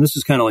history. And this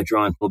is kind of like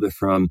drawing a little bit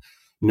from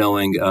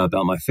knowing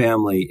about my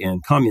family in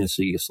communist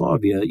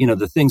Yugoslavia,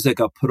 the things that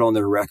got put on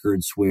their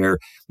records where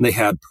they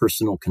had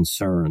personal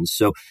concerns.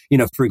 So,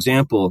 for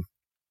example,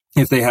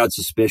 if they had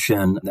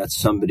suspicion that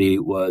somebody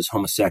was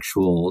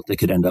homosexual, they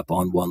could end up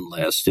on one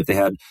list. If they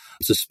had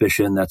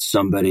suspicion that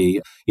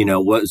somebody,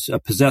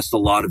 possessed a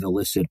lot of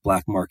illicit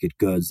black market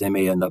goods, they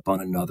may end up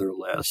on another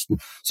list.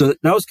 So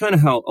that was kind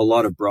of how a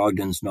lot of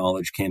Brogdon's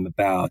knowledge came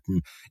about.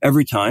 And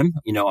every time,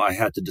 I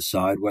had to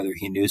decide whether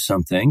he knew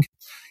something,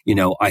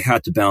 I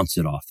had to bounce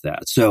it off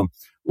that. So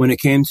when it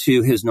came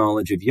to his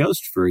knowledge of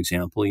Yost, for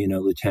example,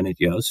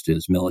 Lieutenant Yost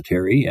is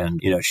military and,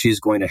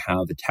 she's going to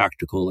have a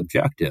tactical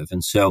objective.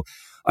 And so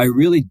I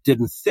really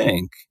didn't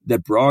think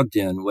that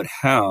Brogdon would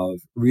have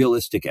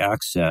realistic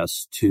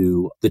access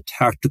to the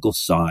tactical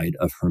side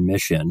of her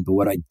mission. But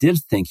what I did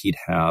think he'd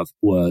have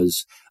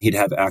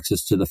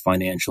access to the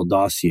financial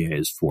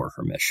dossiers for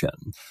her mission.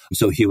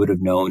 So he would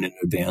have known in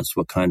advance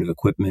what kind of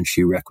equipment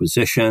she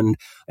requisitioned.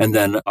 And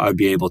then I'd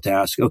be able to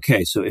ask,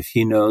 okay, so if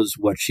he knows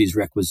what she's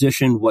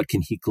requisitioned, what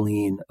can he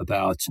glean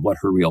about what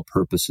her real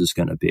purpose is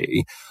going to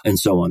be? And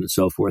so on and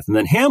so forth. And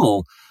then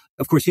Hamill,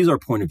 of course, he's our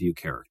point of view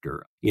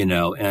character,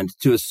 and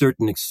to a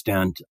certain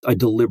extent, I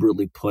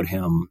deliberately put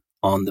him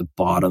on the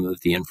bottom of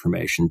the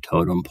information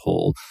totem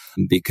pole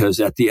because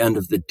at the end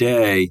of the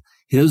day,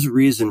 his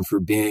reason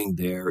for being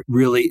there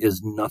really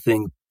is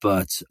nothing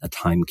but a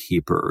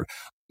timekeeper.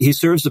 He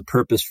serves a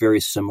purpose very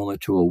similar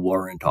to a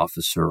warrant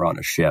officer on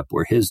a ship,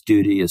 where his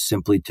duty is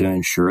simply to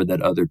ensure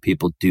that other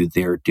people do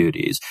their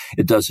duties.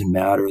 It doesn't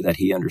matter that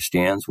he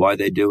understands why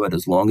they do it,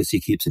 as long as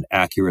he keeps an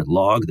accurate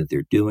log that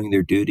they're doing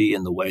their duty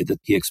in the way that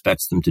he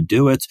expects them to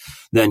do it,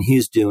 then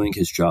he's doing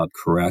his job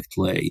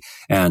correctly.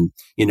 And,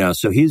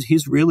 so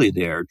he's really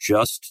there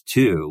just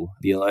to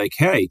be like,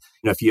 hey,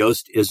 if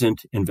Yost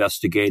isn't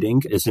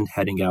investigating, isn't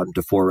heading out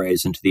into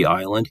forays into the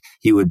island,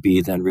 he would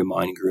be then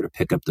reminding her to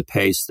pick up the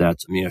pace that,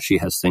 she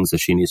has things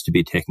that she needs to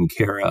be taken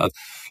care of.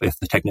 If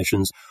the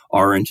technicians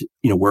aren't,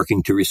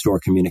 working to restore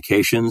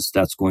communications,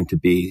 that's going to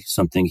be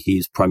something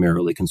he's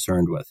primarily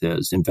concerned with,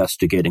 is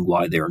investigating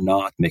why they're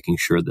not, making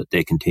sure that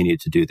they continue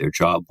to do their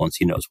job once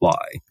he knows why.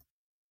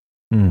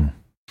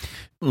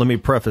 Let me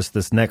preface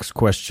this next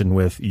question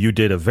with, you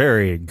did a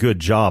very good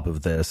job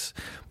of this,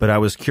 but I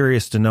was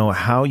curious to know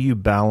how you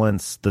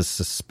balance the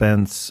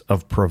suspense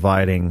of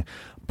providing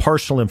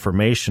partial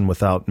information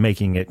without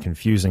making it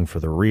confusing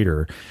for the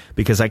reader.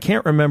 Because I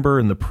can't remember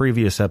in the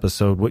previous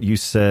episode what you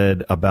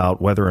said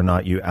about whether or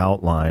not you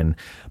outline,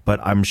 but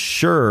I'm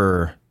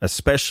sure,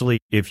 especially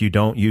if you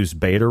don't use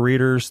beta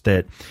readers,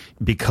 that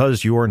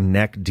because you're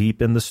neck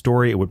deep in the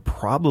story, it would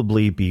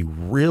probably be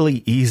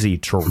really easy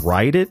to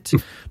write it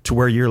to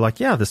where you're like,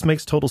 yeah, this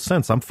makes total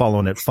sense. I'm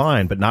following it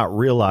fine, but not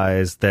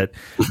realize that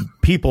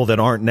people that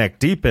aren't neck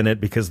deep in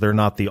it because they're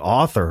not the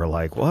author are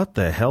like, what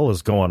the hell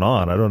is going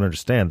on? I don't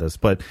understand this.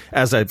 But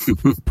as I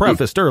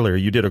prefaced earlier,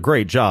 you did a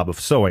great job of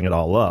sewing it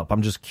all up.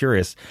 I'm just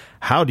curious,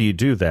 how do you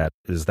do that?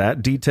 Is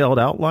that detailed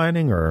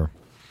outlining or?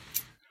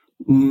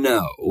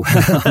 No.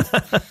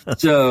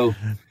 So,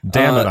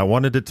 damn it, I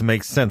wanted it to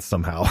make sense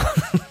somehow.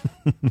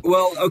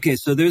 Well, okay,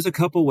 so there's a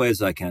couple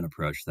ways I can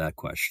approach that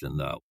question,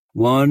 though.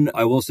 One,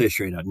 I will say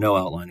straight out, no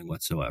outlining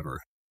whatsoever.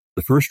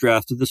 The first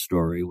draft of the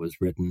story was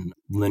written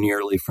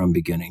linearly from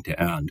beginning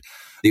to end.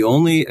 The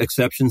only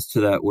exceptions to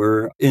that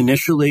were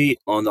initially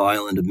on the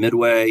island of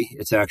Midway.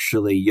 It's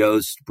actually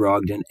Yost,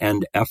 Brogdon,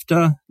 and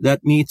Efta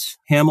that meets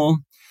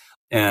Hamel.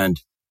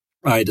 And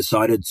I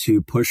decided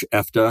to push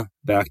Efta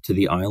back to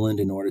the island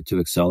in order to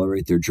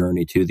accelerate their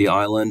journey to the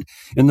island.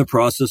 In the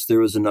process, there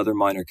was another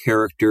minor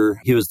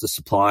character. He was the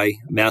supply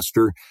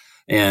master,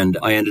 and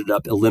I ended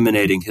up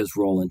eliminating his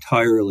role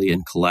entirely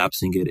and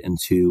collapsing it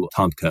into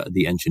Tomka,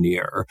 the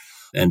engineer.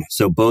 And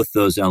so both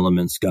those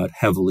elements got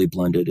heavily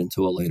blended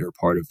into a later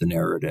part of the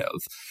narrative.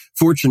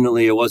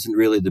 Fortunately, it wasn't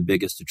really the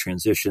biggest of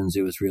transitions.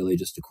 It was really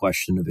just a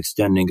question of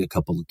extending a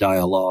couple of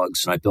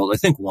dialogues. And I built, I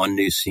think, one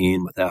new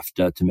scene with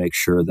Efta to make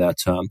sure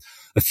that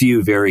a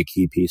few very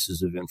key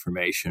pieces of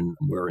information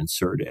were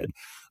inserted.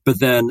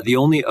 But then the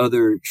only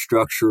other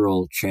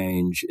structural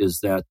change is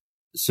that,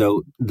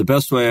 so the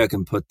best way I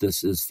can put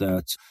this is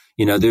that,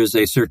 there's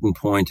a certain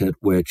point at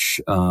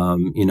which,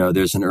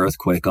 there's an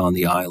earthquake on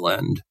the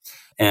island.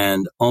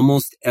 And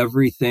almost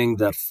everything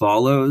that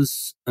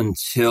follows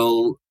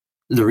until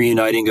the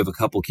reuniting of a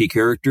couple key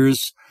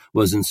characters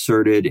was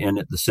inserted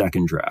in the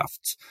second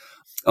draft.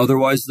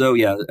 Otherwise, though,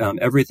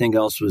 everything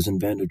else was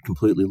invented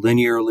completely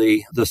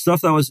linearly. The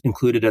stuff that was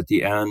included at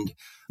the end,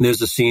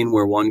 there's a scene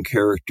where one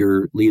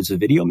character leaves a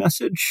video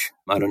message.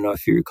 I don't know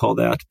if you recall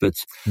that, but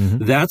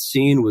that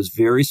scene was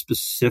very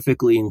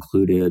specifically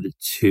included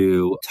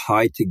to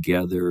tie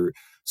together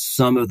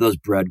some of those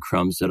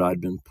breadcrumbs that I'd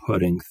been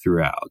putting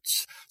throughout.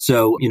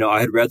 So,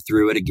 I had read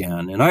through it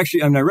again. And I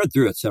read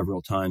through it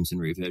several times in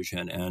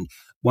revision. And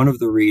one of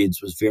the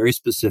reads was very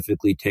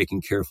specifically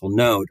taking careful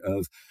note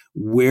of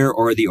where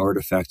are the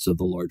artifacts of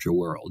the larger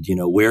world?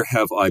 Where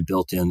have I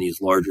built in these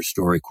larger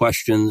story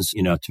questions,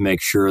 to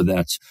make sure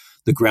that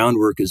the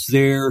groundwork is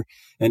there.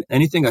 And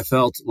anything I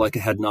felt like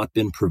it had not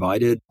been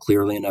provided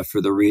clearly enough for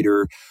the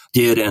reader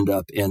did end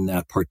up in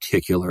that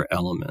particular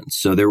element.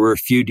 So there were a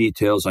few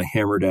details I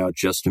hammered out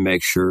just to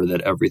make sure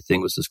that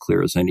everything was as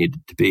clear as I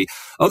needed to be.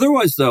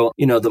 Otherwise, though,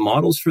 the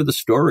models for the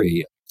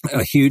story,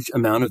 a huge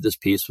amount of this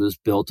piece was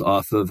built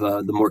off of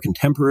the more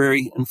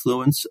contemporary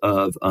influence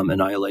of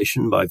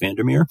Annihilation by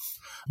Vandermeer.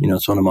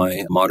 It's one of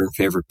my modern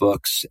favorite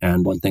books.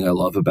 And one thing I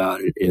love about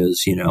it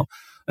is,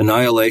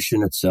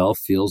 Annihilation itself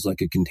feels like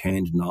a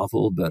contained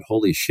novel, but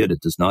holy shit, it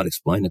does not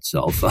explain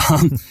itself.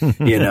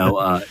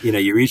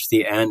 You reach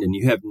the end and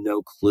you have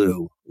no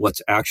clue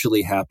what's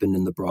actually happened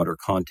in the broader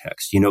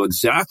context. You know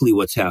exactly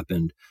what's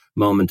happened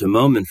moment to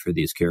moment for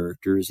these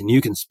characters, and you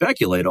can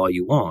speculate all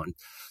you want.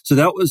 So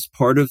that was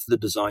part of the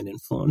design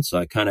influence.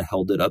 I kind of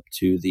held it up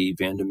to the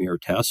Vandermeer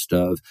test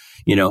of,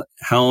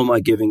 how am I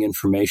giving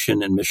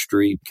information and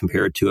mystery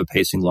compared to a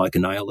pacing like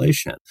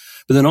Annihilation?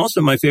 But then also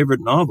my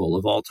favorite novel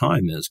of all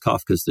time is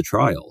Kafka's The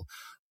Trial.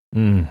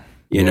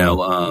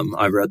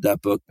 I've read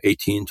that book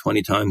 18,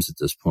 20 times at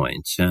this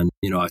point, and,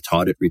 I've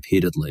taught it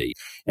repeatedly.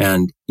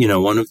 And,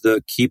 one of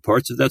the key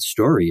parts of that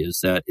story is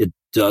that it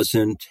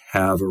doesn't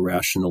have a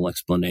rational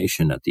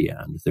explanation at the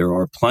end. There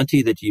are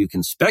plenty that you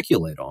can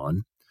speculate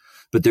on,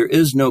 but there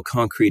is no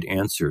concrete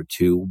answer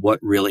to what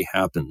really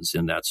happens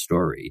in that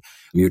story.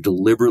 You're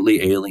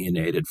deliberately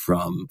alienated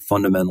from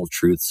fundamental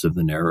truths of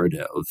the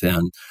narrative.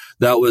 And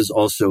that was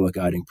also a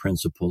guiding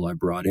principle I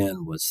brought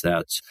in, was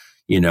that,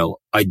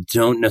 I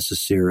don't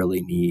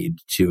necessarily need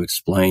to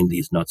explain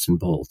these nuts and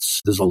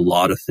bolts. There's a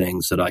lot of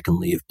things that I can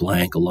leave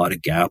blank, a lot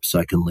of gaps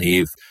I can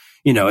leave.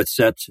 It's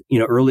set,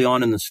 early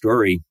on in the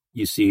story,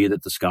 you see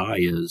that the sky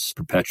is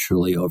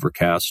perpetually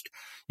overcast.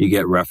 You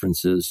get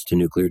references to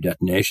nuclear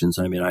detonations.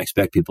 I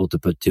expect people to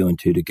put two and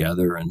two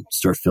together and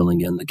start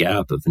filling in the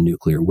gap of a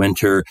nuclear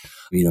winter,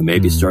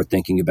 maybe start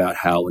thinking about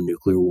how a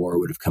nuclear war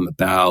would have come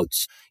about.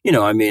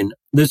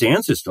 There's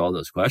answers to all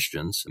those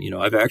questions.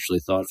 I've actually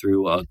thought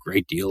through a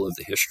great deal of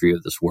the history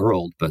of this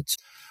world, but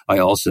I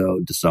also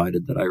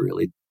decided that I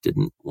really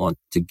didn't want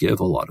to give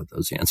a lot of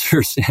those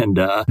answers and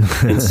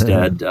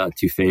instead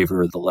to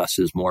favor the less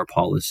is more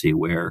policy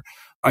where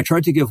I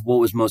tried to give what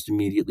was most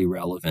immediately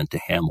relevant to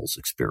Hamill's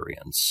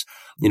experience.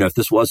 If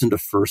this wasn't a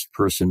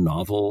first-person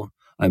novel,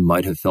 I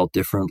might have felt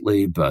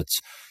differently, but,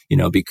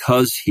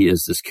 because he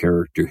is this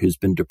character who's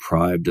been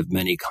deprived of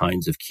many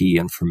kinds of key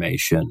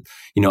information,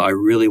 I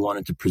really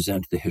wanted to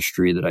present the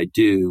history that I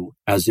do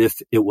as if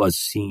it was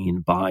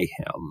seen by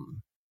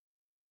him.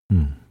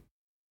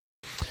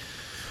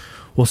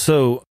 Well,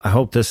 so I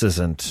hope this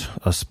isn't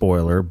a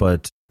spoiler,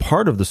 but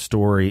part of the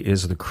story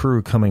is the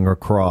crew coming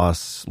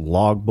across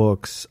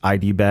logbooks,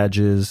 ID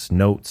badges,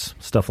 notes,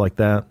 stuff like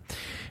that.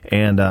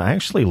 And I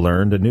actually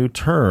learned a new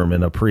term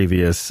in a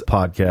previous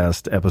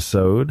podcast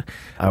episode.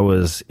 I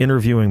was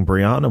interviewing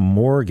Brianna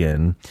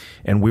Morgan,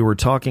 and we were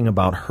talking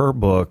about her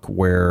book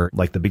where,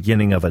 like, the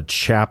beginning of a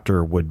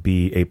chapter would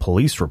be a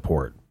police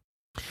report.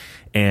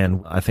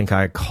 And I think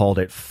I called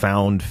it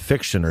found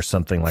fiction or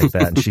something like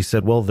that. And she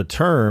said, well, the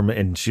term,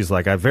 and she's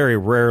like, I very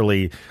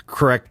rarely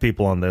correct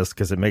people on this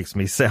because it makes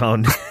me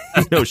sound,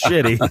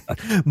 shitty.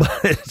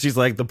 But she's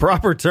like, the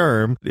proper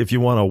term, if you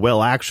want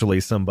to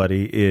actually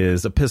somebody,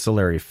 is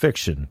epistolary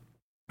fiction.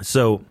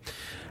 So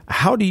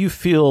how do you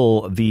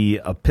feel the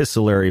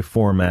epistolary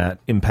format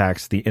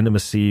impacts the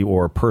intimacy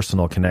or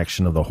personal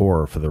connection of the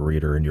horror for the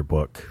reader in your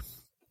book?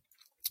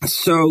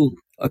 So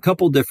a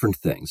couple different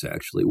things,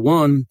 actually.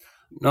 One,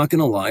 not going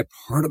to lie,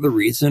 part of the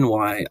reason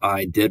why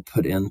I did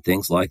put in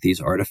things like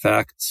these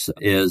artifacts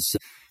is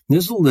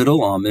there's a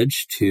little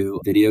homage to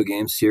video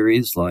game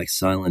series like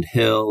Silent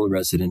Hill,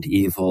 Resident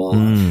Evil,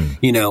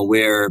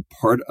 where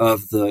part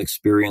of the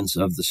experience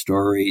of the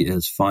story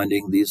is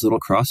finding these little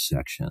cross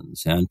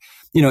sections. And,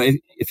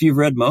 if you've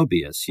read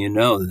Mobius, you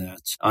know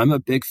that I'm a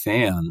big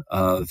fan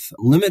of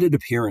limited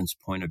appearance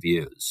point of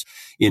views.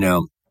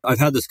 I've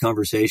had this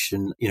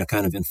conversation,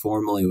 kind of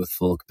informally with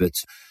folk, but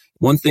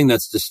one thing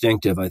that's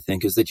distinctive, I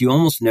think, is that you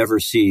almost never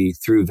see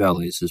through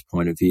Velius'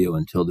 point of view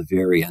until the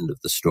very end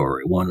of the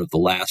story. One of the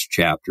last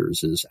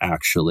chapters is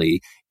actually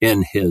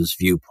in his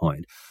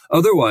viewpoint.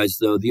 Otherwise,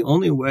 though, the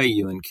only way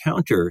you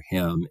encounter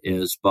him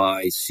is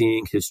by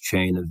seeing his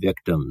chain of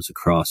victims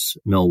across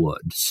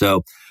Millwood.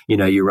 So,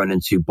 you run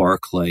into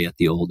Barclay at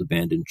the old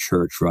abandoned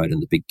church right in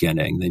the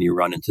beginning. Then you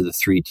run into the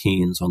three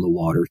teens on the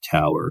water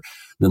tower.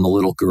 Then the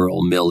little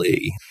girl,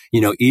 Millie.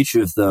 Each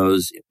of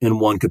those, in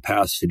one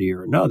capacity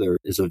or another,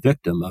 is a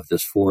victim of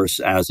this force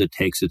as it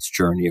takes its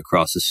journey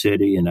across the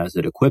city and as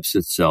it equips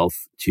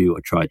itself to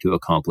try to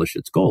accomplish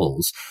its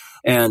goals.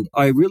 And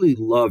I really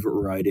love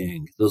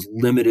writing those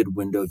limited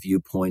window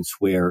viewpoints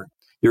where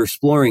you're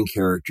exploring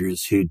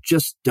characters who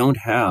just don't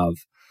have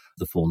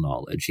the full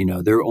knowledge.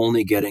 They're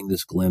only getting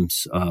this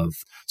glimpse of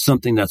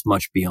something that's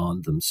much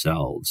beyond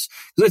themselves.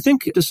 Because I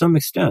think to some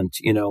extent,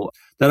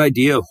 that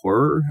idea of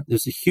horror,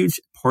 there's a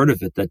huge part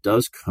of it that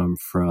does come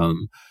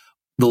from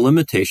the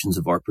limitations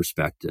of our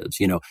perspectives.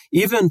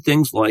 Even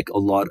things like a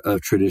lot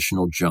of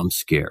traditional jump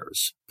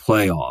scares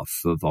play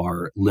off of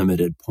our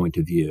limited point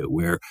of view,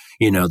 where,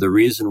 the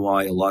reason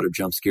why a lot of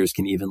jump scares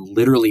can even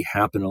literally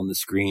happen on the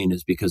screen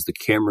is because the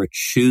camera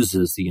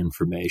chooses the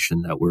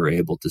information that we're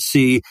able to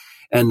see,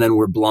 and then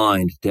we're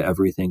blind to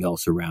everything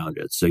else around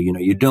it. So,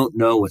 you don't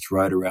know what's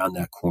right around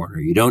that corner.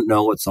 You don't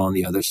know what's on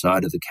the other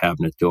side of the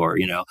cabinet door.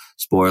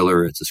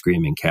 Spoiler, it's a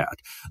screaming cat.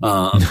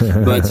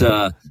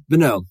 But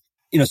no.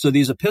 So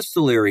these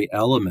epistolary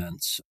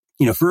elements,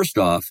 first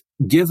off,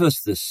 give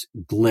us this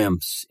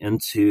glimpse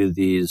into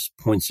these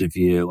points of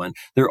view, and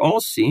they're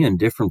all seen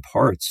different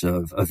parts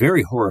of a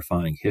very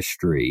horrifying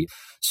history.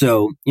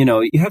 So,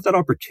 you have that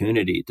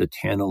opportunity to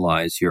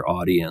tantalize your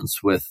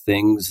audience with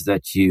things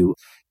that you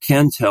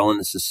can tell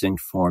in a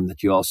succinct form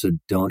that you also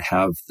don't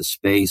have the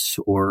space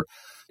or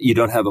you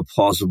don't have a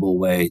plausible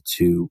way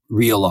to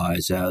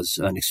realize as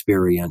an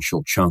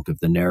experiential chunk of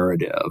the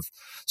narrative.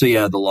 So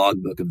yeah, the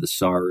logbook of the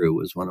Saru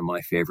was one of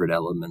my favorite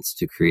elements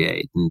to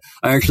create. And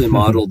I actually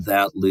modeled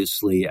that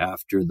loosely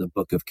after the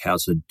Book of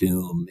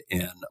Khazad-dûm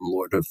in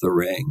Lord of the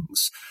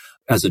Rings.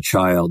 As a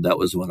child, that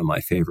was one of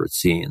my favorite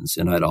scenes,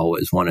 and I'd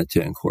always wanted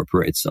to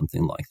incorporate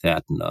something like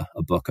that in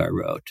a book I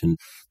wrote, and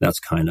that's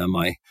kind of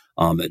my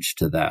homage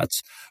to that.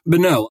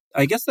 But no,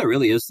 I guess that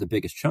really is the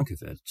biggest chunk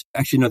of it.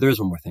 Actually, no, there is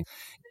one more thing.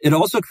 It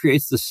also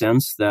creates the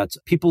sense that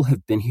people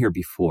have been here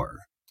before.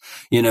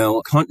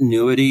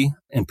 Continuity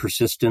and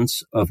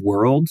persistence of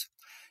world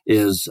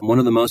is one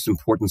of the most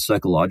important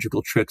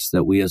psychological tricks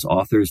that we as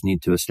authors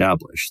need to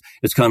establish.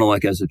 It's kind of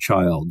like as a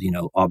child,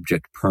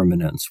 object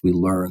permanence. We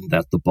learn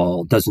that the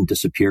ball doesn't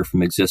disappear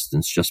from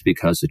existence just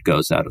because it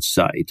goes out of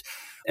sight.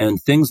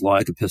 And things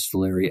like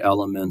epistolary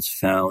elements,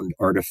 found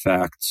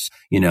artifacts,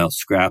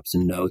 scraps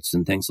and notes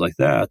and things like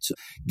that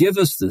give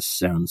us this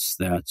sense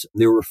that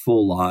there were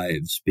full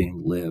lives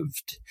being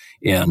lived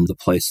in the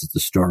place that the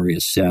story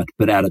is set,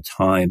 but at a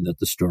time that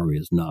the story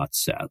is not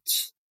set.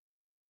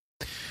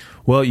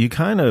 Well, you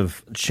kind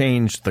of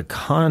changed the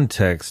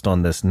context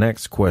on this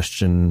next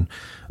question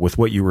with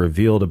what you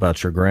revealed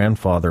about your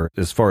grandfather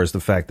as far as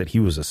the fact that he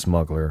was a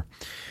smuggler.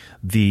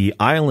 The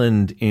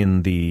island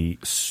in the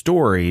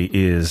story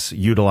is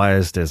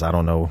utilized as, I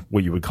don't know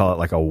what you would call it,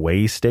 like a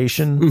way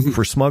station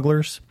for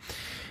smugglers.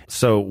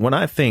 So when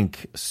I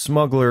think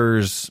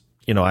smugglers,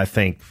 I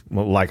think,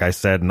 like I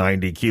said,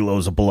 90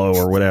 kilos a blow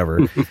or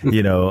whatever,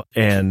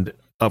 and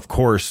of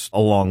course,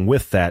 along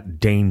with that,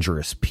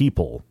 dangerous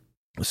people.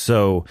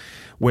 So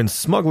when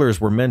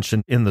smugglers were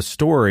mentioned in the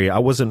story, I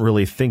wasn't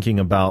really thinking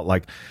about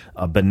like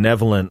a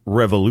benevolent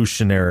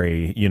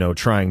revolutionary,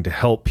 trying to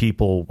help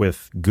people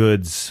with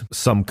goods,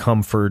 some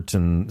comfort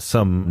and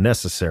some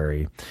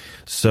necessary.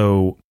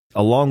 So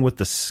along with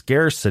the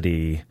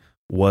scarcity,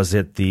 was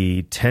it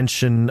the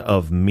tension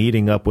of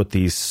meeting up with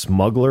these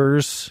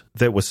smugglers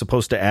that was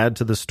supposed to add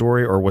to the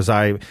story, or was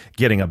I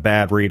getting a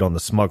bad read on the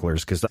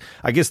smugglers? Because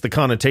I guess the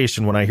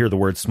connotation when I hear the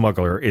word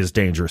smuggler is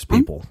dangerous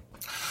people.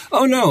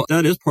 Oh, no,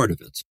 that is part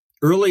of it.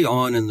 Early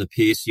on in the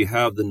piece, you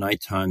have the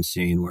nighttime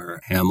scene where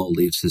Hamill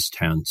leaves his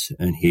tent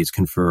and he's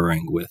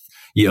conferring with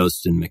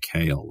Yost and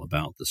Mikhail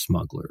about the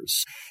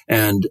smugglers.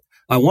 And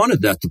I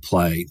wanted that to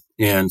play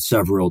in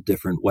several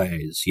different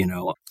ways,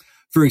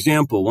 For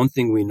example, one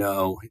thing we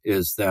know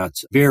is that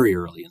very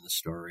early in the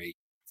story,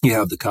 you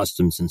have the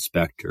customs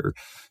inspector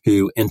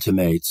who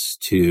intimates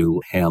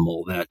to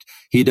Hamill that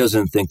he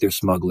doesn't think they're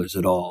smugglers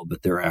at all,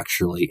 but they're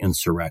actually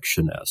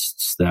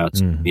insurrectionists, that,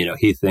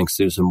 he thinks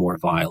there's a more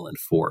violent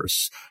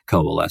force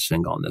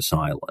coalescing on this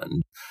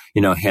island.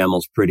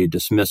 Hamill's pretty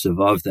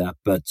dismissive of that,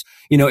 but,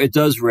 it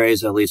does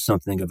raise at least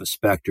something of a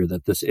specter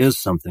that this is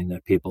something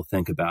that people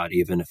think about,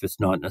 even if it's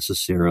not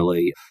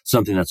necessarily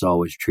something that's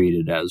always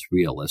treated as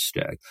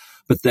realistic.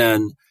 But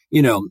then,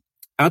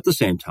 at the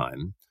same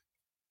time,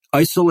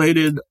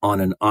 isolated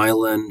on an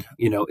island,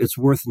 it's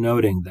worth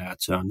noting that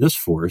this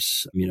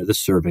force,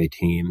 this survey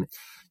team,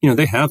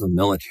 they have a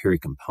military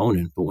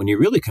component, but when you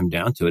really come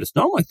down to it, it's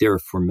not like they're a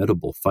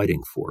formidable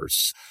fighting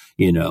force.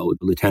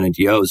 Lieutenant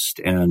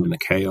Yost and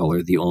Mikhail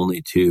are the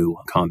only two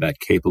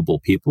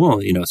combat-capable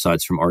people,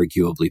 aside from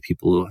arguably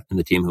people in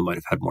the team who might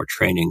have had more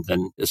training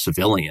than a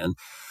civilian.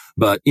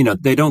 But,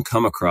 they don't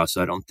come across,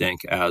 I don't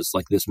think, as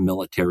like this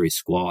military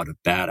squad of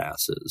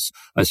badasses.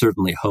 I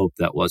certainly hope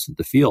that wasn't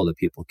the feel that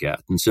people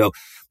get. And so,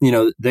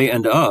 they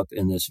end up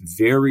in this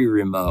very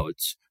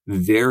remote,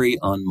 very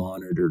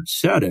unmonitored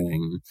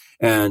setting.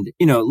 And,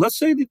 let's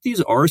say that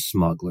these are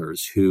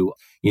smugglers who,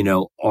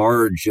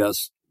 are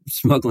just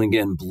smuggling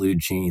in blue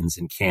jeans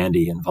and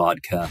candy and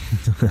vodka.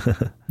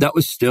 That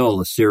was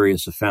still a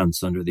serious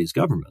offense under these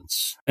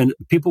governments. And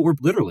people were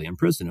literally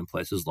imprisoned in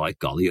places like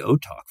Gali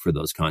Otok for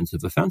those kinds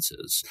of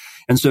offenses.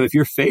 And so if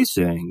you're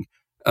facing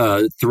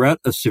a threat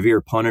of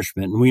severe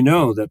punishment, and we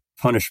know that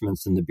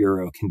punishments in the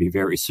Bureau can be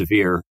very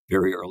severe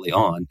very early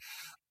on,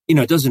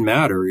 it doesn't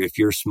matter if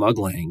you're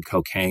smuggling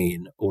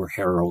cocaine or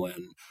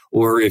heroin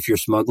or if you're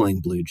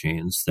smuggling blue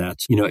jeans, that,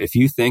 if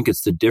you think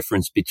it's the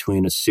difference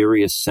between a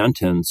serious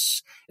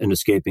sentence and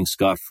escaping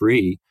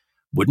scot-free,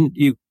 wouldn't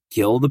you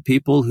kill the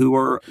people who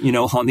are,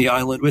 on the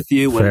island with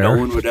you when no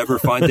one would ever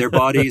find their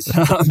bodies?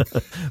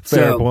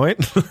 Fair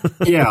point.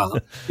 Yeah.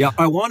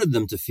 I wanted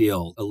them to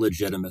feel a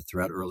legitimate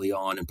threat early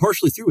on, and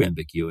partially through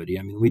ambiguity.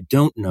 I mean, we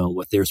don't know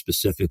what they're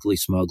specifically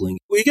smuggling.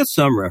 We get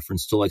some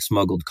reference to like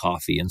smuggled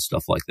coffee and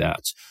stuff like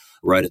that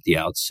right at the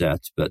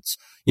outset. But,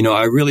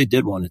 I really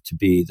did want it to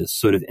be this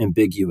sort of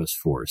ambiguous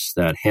force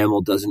that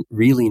Hamill doesn't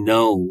really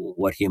know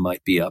what he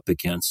might be up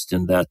against,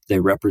 and that they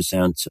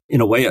represent,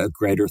 in a way, a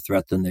greater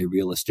threat than they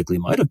realistically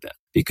might have been,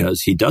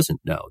 because he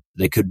doesn't know.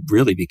 They could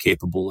really be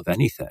capable of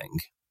anything.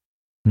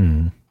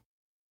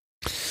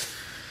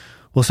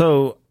 Well,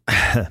 so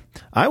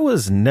I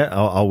was,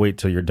 I'll wait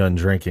till you're done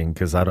drinking,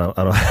 because I don't.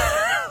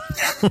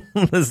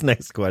 This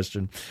next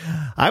question.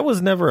 I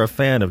was never a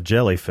fan of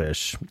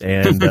jellyfish,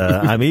 and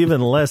I'm even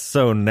less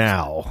so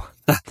now.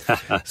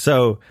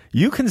 So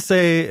you can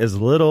say as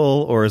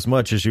little or as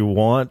much as you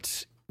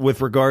want with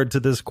regard to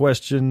this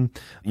question,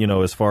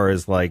 as far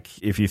as like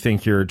if you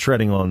think you're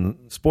treading on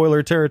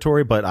spoiler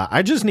territory, but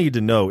I just need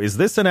to know, is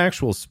this an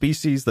actual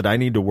species that I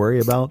need to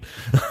worry about?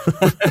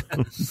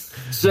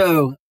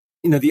 So,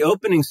 the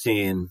opening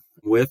scene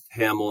with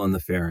Hamill and the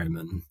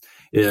ferryman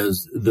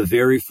is the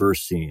very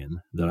first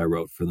scene that I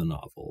wrote for the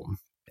novel.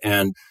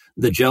 And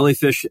the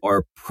jellyfish are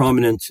a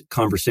prominent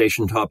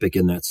conversation topic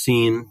in that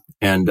scene.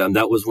 And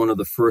that was one of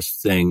the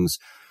first things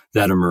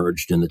that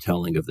emerged in the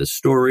telling of this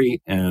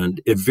story.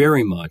 And it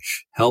very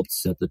much helped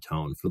set the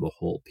tone for the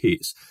whole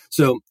piece.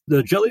 So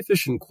the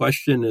jellyfish in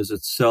question is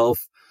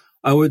itself,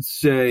 I would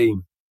say,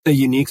 a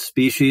unique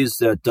species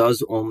that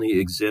does only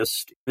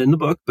exist in the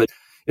book, but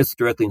it's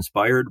directly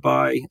inspired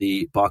by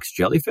the box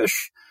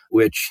jellyfish,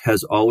 which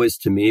has always,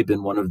 to me,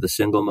 been one of the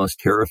single most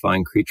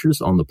terrifying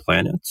creatures on the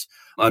planet.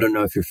 I don't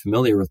know if you're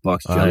familiar with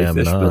box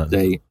jellyfish, but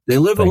they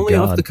live only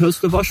off the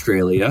coast of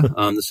Australia,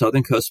 the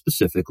southern coast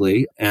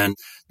specifically, and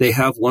they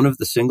have one of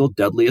the single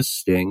deadliest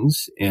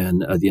stings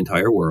in the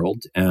entire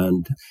world.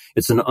 And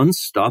it's an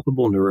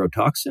unstoppable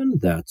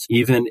neurotoxin that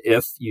even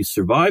if you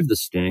survive the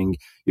sting,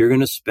 you're going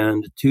to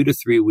spend 2 to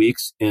 3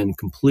 weeks in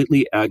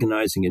completely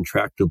agonizing,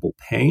 intractable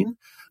pain.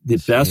 The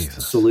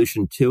best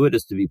solution to it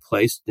is to be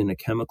placed in a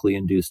chemically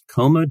induced induced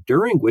coma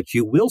during which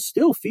you will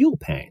still feel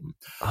pain.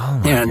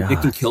 Oh my And God.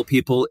 it can kill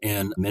people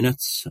in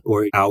minutes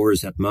or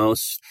hours at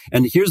most.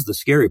 And here's the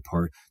scary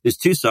part. There's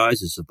two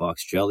sizes of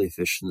box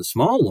jellyfish, and the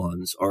small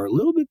ones are a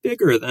little bit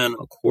bigger than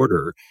a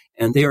quarter,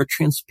 and they are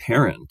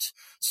transparent.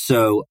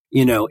 So,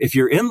 if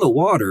you're in the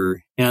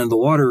water and the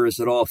water is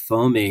at all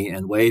foamy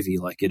and wavy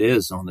like it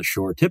is on the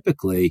shore,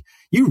 typically,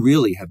 you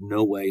really have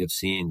no way of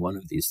seeing one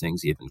of these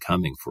things even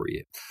coming for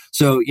you.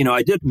 So,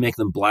 I did make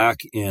them black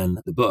in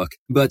the book,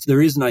 but the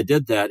reason I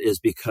did that is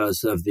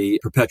because of the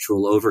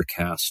perpetual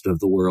overcast of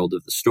the world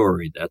of the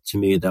story. That, to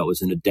me, that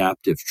was an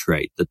adaptive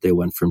trait, that they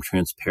went from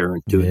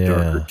transparent to a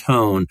darker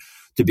tone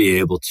to be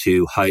able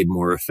to hide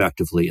more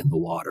effectively in the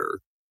water.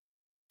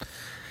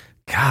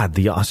 God,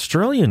 the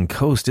Australian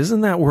coast,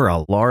 isn't that where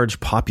a large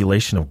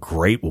population of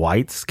great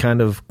whites kind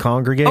of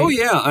congregate? Oh,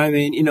 yeah. I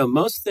mean,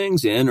 most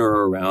things in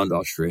or around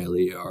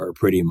Australia are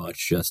pretty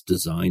much just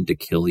designed to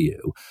kill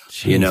you.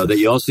 Jesus. That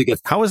you also get...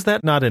 How is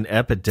that not an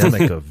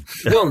epidemic of...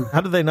 Well,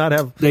 how do they not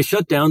have... They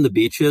shut down the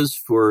beaches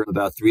for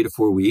about 3 to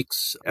 4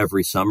 weeks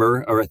every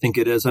summer, or I think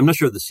it is. I'm not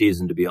sure of the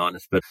season, to be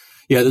honest. But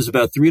yeah, there's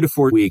about 3 to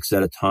 4 weeks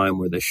at a time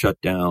where they shut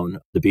down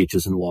the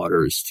beaches and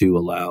waters to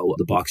allow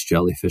the box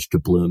jellyfish to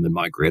bloom and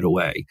migrate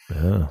away.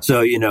 Yeah.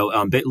 So,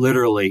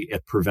 literally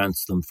it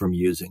prevents them from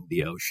using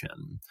the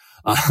ocean.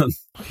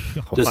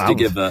 Just to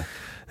give a...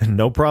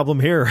 No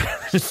problem here.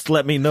 Just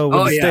let me know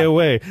when to stay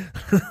away.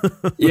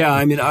 Yeah,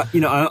 I mean,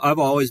 I've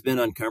always been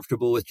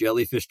uncomfortable with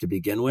jellyfish to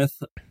begin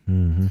with.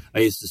 Mm-hmm. I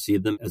used to see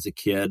them as a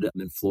kid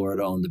in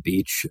Florida on the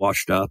beach,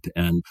 washed up,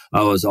 and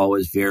I was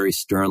always very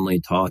sternly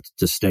taught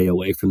to stay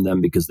away from them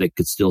because they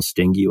could still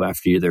sting you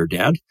after they're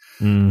dead.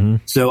 Mm-hmm.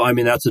 So, I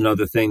mean, that's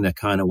another thing that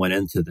kind of went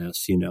into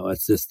this.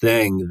 It's this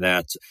thing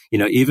that,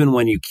 even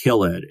when you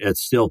kill it,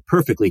 it's still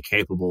perfectly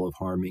capable of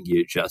harming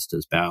you just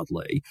as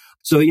badly.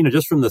 So,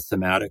 just from the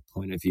thematic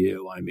point of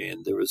view, I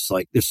mean, there's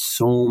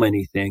so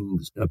many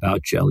things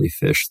about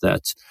jellyfish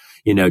that,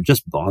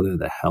 just bother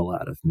the hell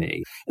out of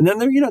me. And then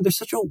they're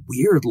such a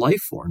weird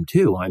life form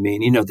too. I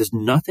mean, there's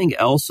nothing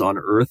else on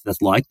Earth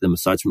that's like them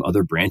aside from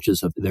other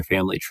branches of their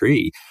family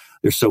tree.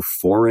 They're so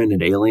foreign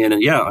and alien.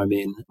 And yeah, I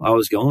mean, I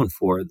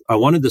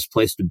wanted this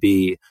place to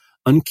be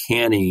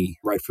uncanny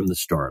right from the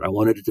start. I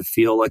wanted it to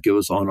feel like it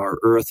was on our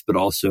Earth, but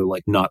also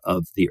like not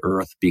of the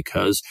Earth,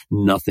 because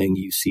nothing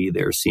you see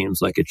there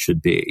seems like it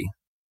should be.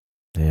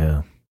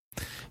 Yeah.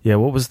 Yeah,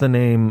 what was the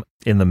name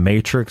in the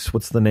Matrix?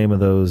 What's the name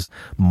of those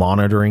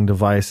monitoring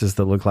devices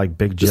that look like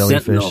big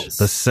jellyfish?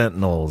 The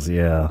Sentinels,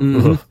 yeah.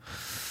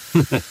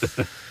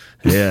 Mm-hmm.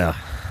 Yeah,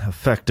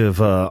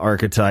 effective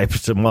archetype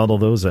to model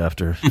those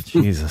after.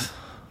 Jesus.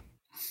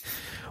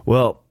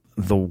 Well,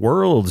 the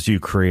worlds you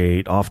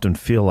create often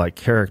feel like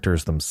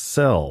characters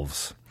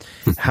themselves.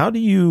 How do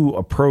you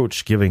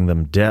approach giving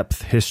them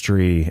depth,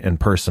 history, and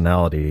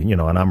personality?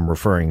 And I'm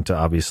referring to,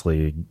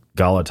 obviously,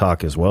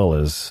 Gallatak as well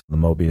as the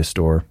Mobius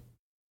store.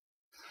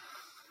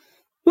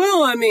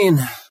 Well, I mean,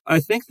 I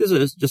think this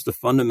is just a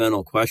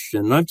fundamental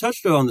question. And I've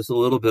touched on this a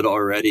little bit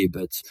already,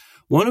 but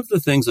one of the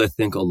things I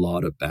think a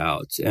lot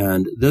about,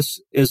 and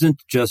this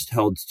isn't just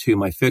held to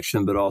my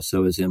fiction, but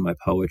also is in my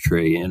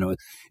poetry,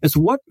 it's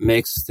what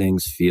makes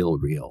things feel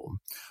real.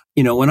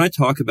 When I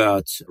talk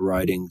about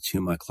writing to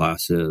my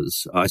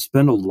classes, I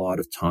spend a lot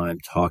of time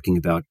talking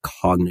about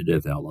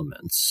cognitive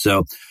elements.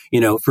 So,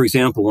 for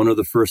example, one of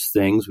the first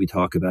things we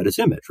talk about is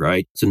image,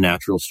 right? It's a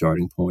natural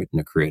starting point in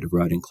a creative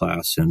writing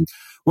class. And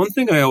one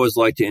thing I always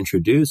like to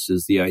introduce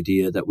is the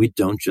idea that we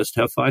don't just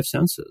have 5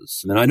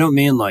 senses. And I don't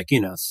mean like,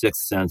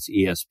 sixth sense,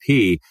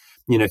 ESP.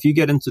 If you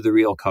get into the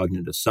real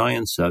cognitive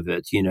science of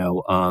it,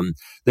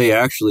 they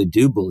actually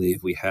do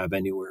believe we have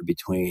anywhere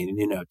between,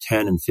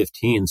 10 and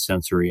 15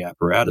 sensory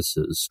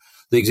apparatuses.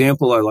 The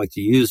example I like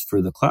to use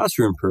for the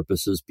classroom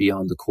purposes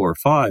beyond the core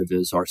 5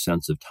 is our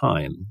sense of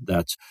time.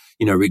 That,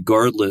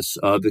 regardless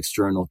of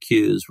external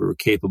cues, we're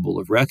capable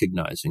of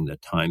recognizing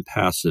that time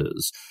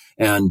passes.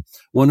 And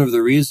one of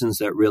the reasons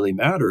that really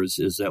matters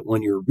is that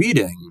when you're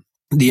reading,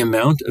 the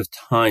amount of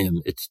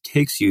time it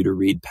takes you to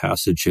read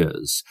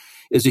passages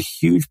is a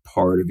huge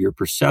part of your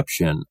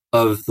perception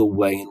of the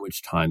way in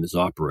which time is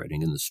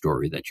operating in the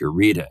story that you're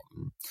reading.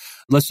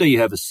 Let's say you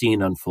have a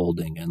scene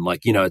unfolding and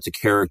it's a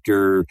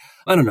character,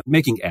 I don't know,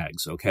 making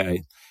eggs,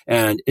 okay?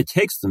 And it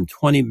takes them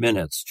 20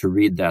 minutes to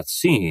read that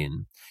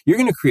scene. You're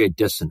going to create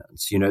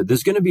dissonance.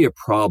 There's going to be a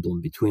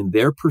problem between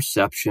their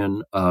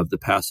perception of the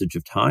passage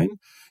of time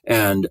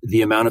and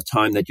the amount of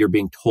time that you're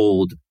being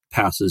told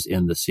passes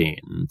in the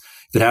scene.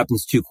 If it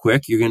happens too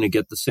quick, you're going to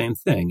get the same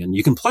thing. And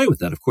you can play with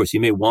that. Of course,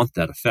 you may want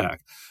that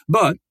effect.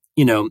 But,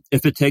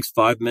 if it takes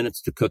 5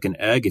 minutes to cook an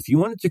egg, if you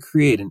wanted to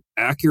create an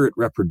accurate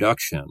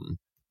reproduction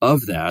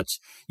of that,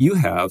 you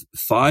have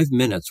 5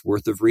 minutes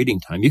worth of reading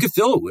time. You could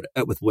fill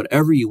it with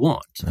whatever you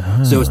want.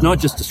 Oh. So it's not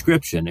just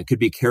description. It could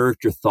be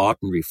character thought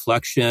and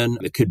reflection.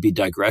 It could be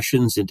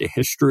digressions into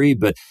history.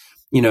 But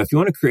if you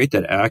want to create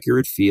that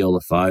accurate feel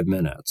of 5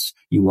 minutes,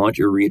 you want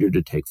your reader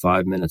to take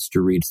 5 minutes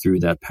to read through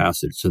that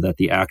passage so that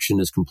the action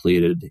is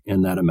completed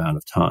in that amount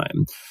of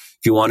time.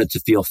 If you want it to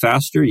feel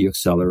faster, you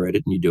accelerate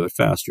it and you do it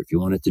faster. If you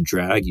want it to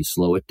drag, you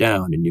slow it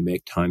down and you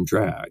make time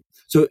drag.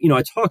 So,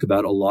 I talk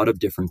about a lot of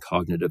different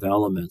cognitive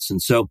elements.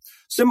 And so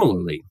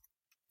similarly,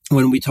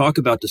 when we talk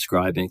about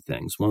describing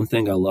things, one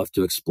thing I love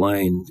to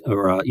explain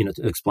to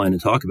explain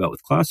and talk about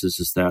with classes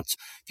is that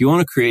if you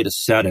want to create a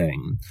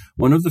setting,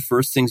 one of the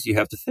first things you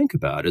have to think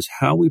about is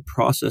how we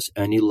process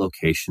any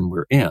location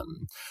we're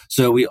in.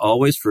 So we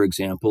always, for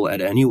example,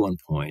 at any one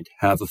point,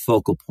 have a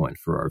focal point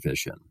for our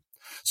vision.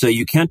 So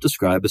you can't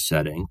describe a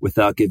setting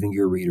without giving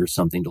your reader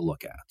something to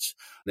look at.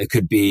 It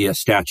could be a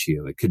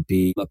statue. It could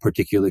be a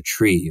particular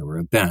tree or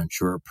a bench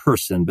or a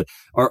person, but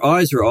our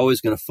eyes are always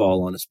going to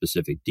fall on a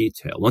specific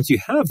detail. Once you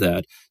have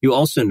that, you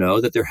also know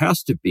that there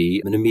has to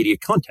be an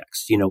immediate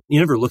context. You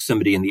never look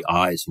somebody in the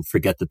eyes and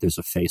forget that there's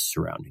a face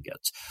surrounding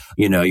it.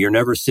 You're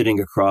never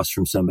sitting across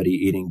from somebody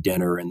eating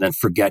dinner and then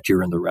forget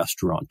you're in the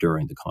restaurant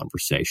during the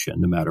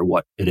conversation, no matter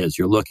what it is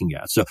you're looking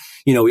at. So,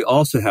 we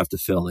also have to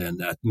fill in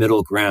that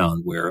middle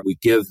ground where we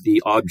give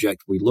the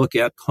object we look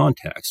at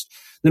context.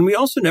 Then we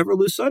also never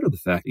lose sight of the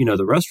fact,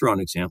 the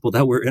restaurant example,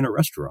 that we're in a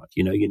restaurant.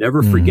 You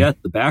never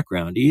forget the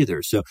background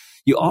either. So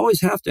you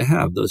always have to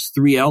have those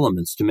three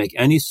elements to make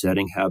any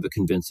setting have a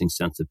convincing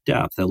sense of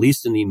depth, at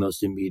least in the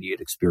most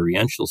immediate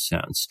experiential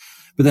sense.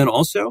 But then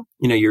also,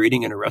 you're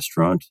eating in a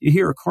restaurant, you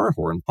hear a car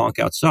horn honk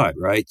outside,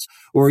 right?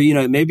 Or,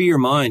 maybe your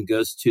mind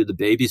goes to the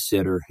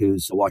babysitter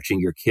who's watching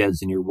your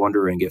kids and you're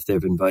wondering if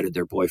they've invited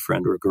their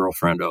boyfriend or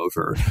girlfriend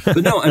over.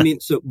 But no,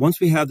 so once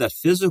we have that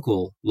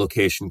physical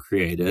location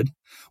created,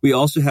 we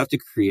also have to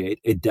create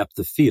a depth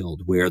of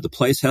field where the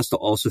place has to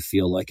also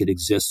feel like it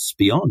exists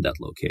beyond that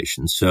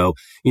location. So,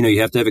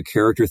 you have to have a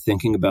character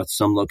thinking about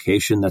some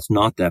location that's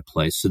not that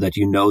place so that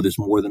there's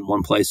more than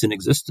one place in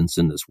existence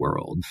in this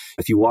world.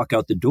 If you walk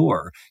out the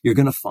door, you're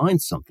going to find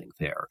something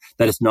there,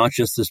 that it's not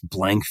just this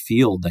blank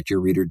field that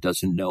your reader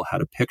doesn't know how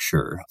to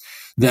picture.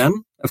 Then,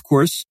 of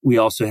course, we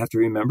also have to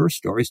remember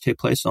stories take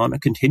place on a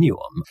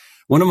continuum.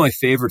 One of my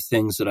favorite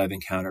things that I've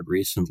encountered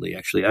recently,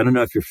 actually, I don't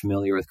know if you're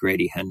familiar with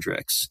Grady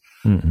Hendrix,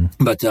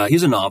 but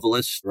he's a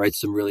novelist, writes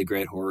some really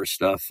great horror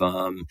stuff.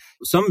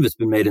 Some of it's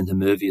been made into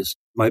movies.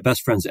 My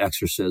Best Friend's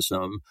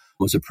Exorcism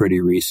was a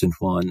pretty recent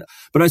one.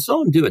 But I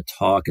saw him do a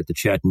talk at the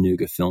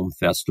Chattanooga Film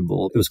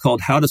Festival. It was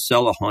called How to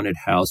Sell a Haunted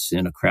House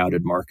in a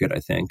Crowded Market, I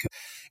think.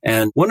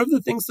 And one of the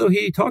things, though,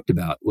 he talked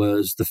about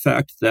was the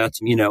fact that,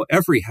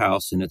 every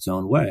house in its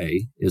own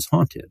way is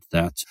haunted.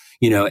 That,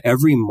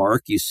 every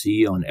mark you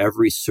see on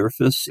every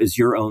surface is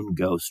your own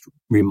ghost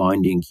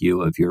reminding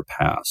you of your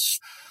past.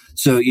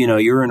 So,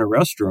 you're in a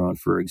restaurant,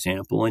 for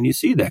example, and you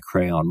see that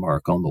crayon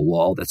mark on the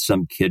wall that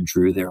some kid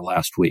drew there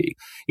last week.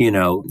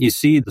 You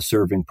see the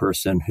serving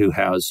person who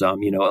has, a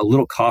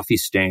little coffee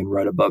stain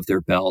right above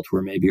their belt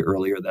where maybe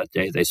earlier that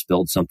day they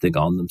spilled something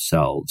on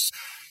themselves.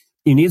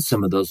 You need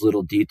some of those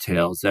little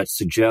details that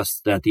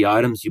suggest that the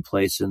items you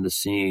place in the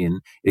scene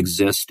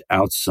exist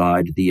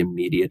outside the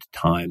immediate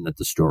time that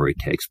the story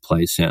takes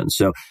place in.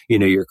 So,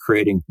 you're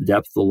creating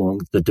depth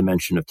along the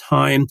dimension of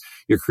time.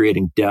 You're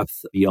creating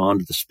depth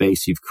beyond the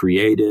space you've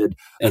created.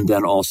 And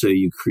then also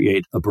you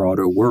create a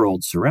broader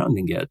world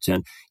surrounding it.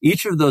 And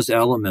each of those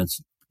elements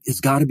has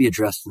got to be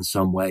addressed in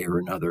some way or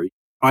another.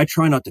 I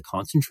try not to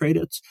concentrate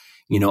it.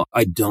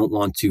 I don't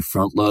want to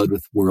front load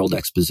with world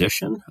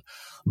exposition.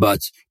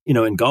 But,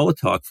 in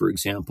Gallatalk, for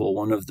example,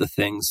 one of the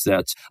things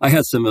that I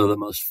had some of the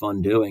most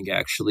fun doing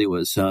actually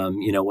was,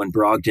 when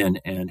Brogdon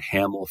and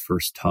Hamill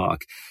first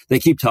talk, they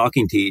keep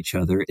talking to each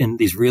other in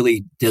these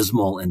really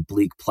dismal and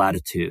bleak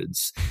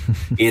platitudes.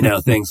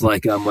 Things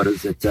like, what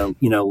is it?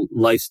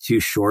 Life's too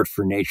short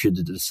for nature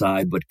to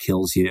decide what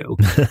kills you.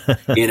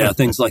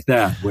 Things like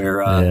that,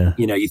 where,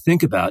 you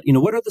think about,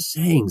 what are the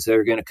sayings that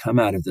are going to come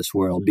out of this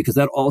world? Because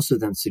that also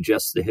then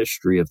suggests the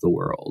history of the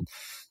world.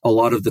 A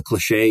lot of the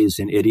cliches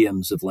and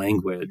idioms of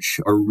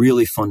language are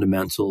really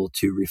fundamental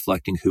to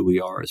reflecting who we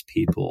are as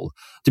people.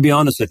 To be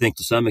honest, I think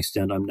to some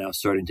extent, I'm now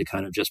starting to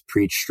kind of just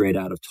preach straight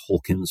out of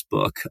Tolkien's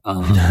book,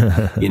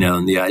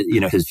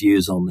 and his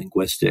views on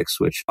linguistics,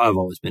 which I've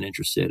always been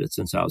interested in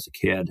since I was a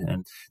kid.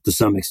 And to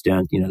some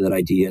extent, that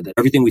idea that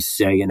everything we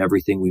say and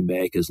everything we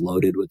make is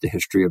loaded with the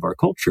history of our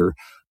culture.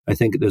 I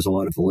think there's a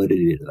lot of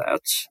validity to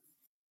that.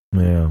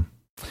 Yeah.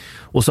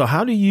 Well, so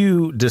how do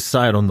you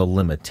decide on the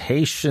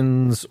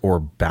limitations or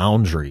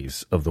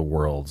boundaries of the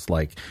worlds?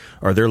 Like,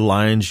 are there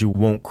lines you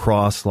won't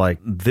cross, like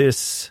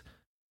this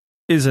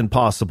isn't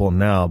possible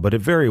now, but it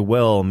very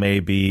well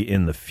may be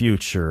in the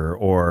future,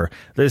 or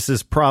this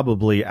is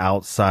probably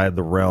outside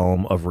the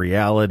realm of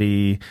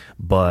reality,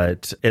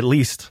 but at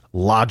least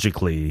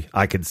logically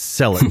I could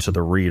sell it to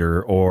the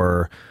reader,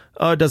 or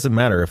it doesn't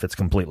matter if it's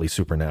completely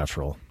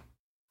supernatural?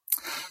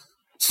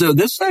 So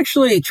this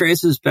actually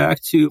traces back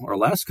to our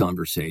last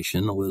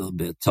conversation a little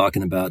bit,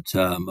 talking about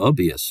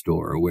Mobius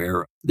store,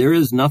 where there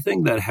is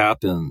nothing that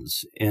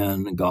happens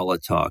in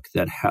Gallatalk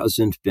that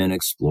hasn't been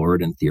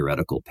explored in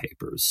theoretical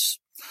papers.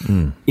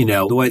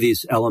 The way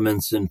these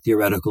elements and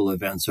theoretical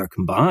events are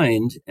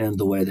combined and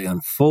the way they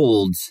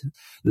unfold,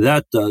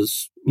 that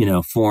does,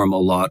 form a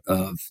lot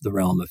of the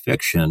realm of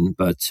fiction.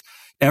 But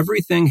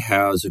everything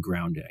has a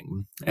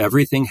grounding.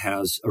 Everything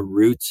has a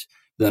root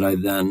that I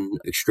then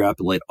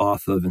extrapolate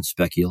off of and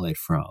speculate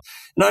from.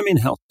 And I mean,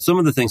 hell, some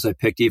of the things I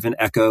picked even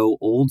echo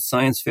old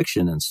science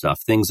fiction and stuff,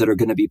 things that are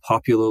going to be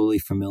popularly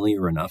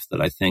familiar enough that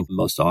I think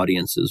most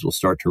audiences will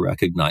start to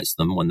recognize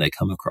them when they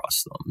come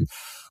across them.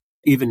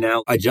 Even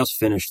now, I just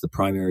finished the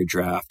primary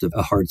draft of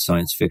a hard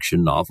science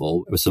fiction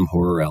novel with some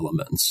horror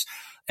elements.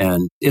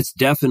 And it's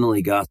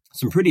definitely got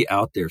some pretty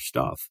out there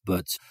stuff,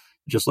 but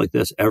just like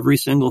this, every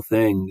single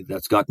thing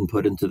that's gotten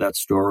put into that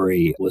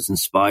story was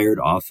inspired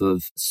off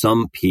of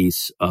some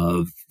piece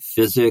of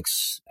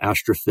physics,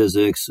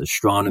 astrophysics,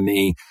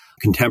 astronomy,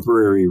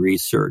 contemporary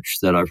research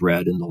that I've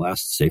read in the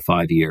last, say,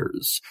 5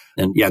 years.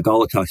 And yeah,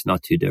 Galactic's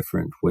not too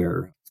different,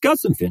 where it's got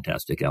some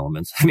fantastic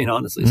elements. I mean,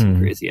 honestly, some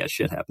crazy ass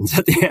shit happens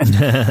at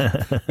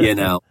the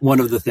end.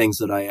 One of the things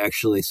that I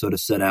actually sort of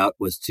set out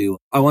was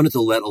I wanted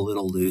to let a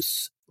little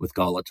loose with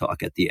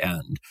Galactic at the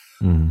end.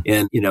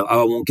 And,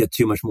 I won't get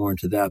too much more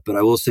into that, but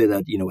I will say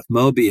that, with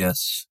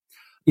Mobius,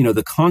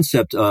 the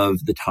concept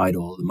of the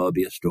title, the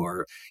Mobius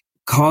door,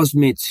 caused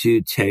me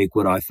to take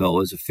what I felt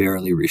was a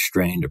fairly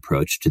restrained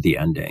approach to the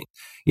ending.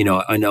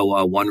 I know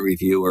one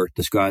reviewer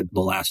described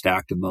the last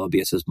act of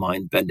Mobius as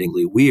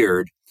mind-bendingly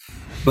weird,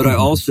 but I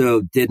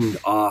also didn't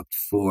opt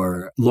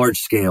for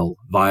large-scale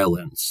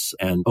violence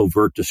and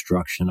overt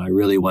destruction. I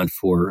really went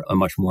for a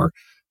much more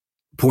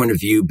point of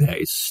view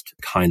based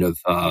kind of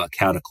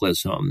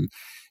cataclysm.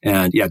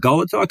 And yeah,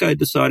 Galactic, I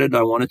decided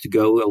I wanted to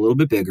go a little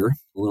bit bigger,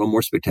 a little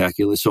more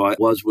spectacular. So I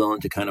was willing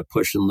to kind of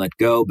push and let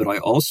go, but I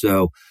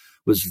also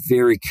was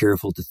very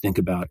careful to think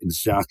about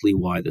exactly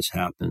why this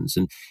happens.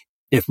 And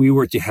if we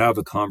were to have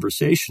a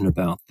conversation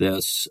about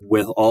this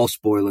with all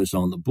spoilers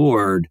on the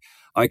board,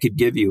 I could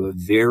give you a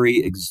very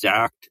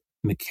exact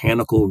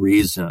mechanical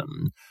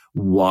reason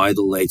why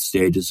the late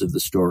stages of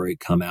the story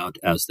come out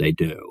as they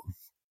do.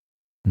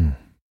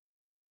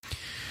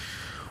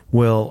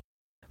 Well,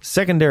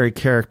 secondary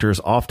characters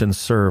often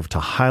serve to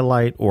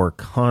highlight or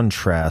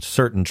contrast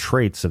certain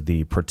traits of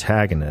the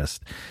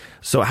protagonist.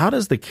 So how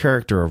does the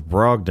character of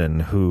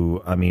Brogdon,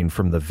 who,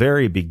 from the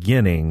very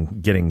beginning,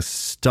 getting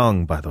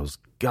stung by those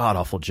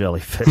god-awful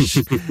jellyfish,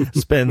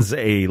 spends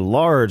a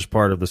large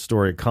part of the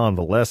story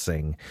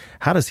convalescing,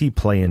 how does he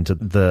play into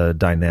the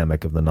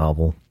dynamic of the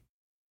novel?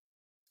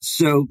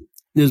 So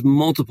there's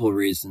multiple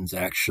reasons,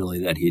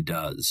 actually, that he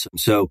does.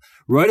 So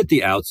right at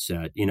the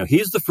outset,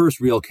 he's the first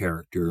real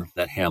character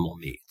that Hamill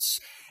meets.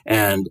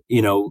 And,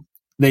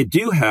 they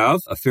do have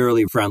a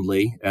fairly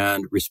friendly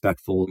and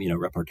respectful,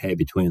 repartee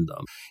between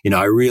them.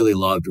 I really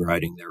loved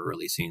writing their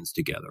early scenes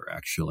together,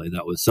 actually.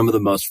 That was some of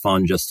the most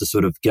fun, just to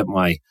sort of get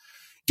my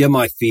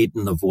feet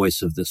in the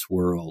voice of this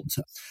world.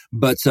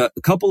 But a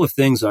couple of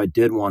things I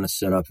did want to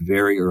set up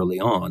very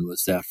early on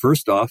was that,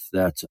 first off,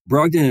 that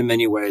Brogdon in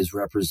many ways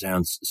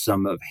represents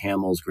some of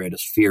Hamill's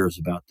greatest fears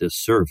about this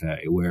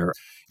survey, where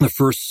the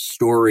first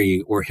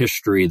story or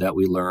history that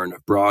we learn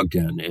of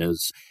Brogdon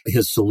is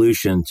his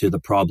solution to the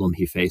problem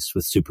he faced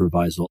with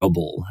Supervisor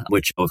Obel,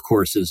 which, of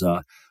course, is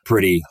a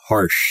pretty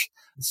harsh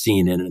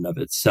scene in and of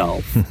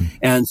itself.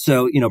 And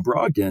so,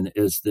 Brogdon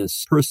is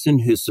this person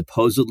who's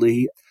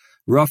supposedly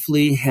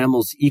roughly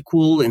Hamill's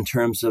equal in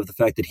terms of the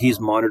fact that he's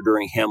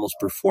monitoring Hamill's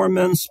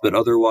performance, but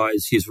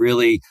otherwise he's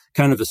really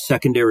kind of a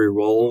secondary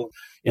role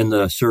in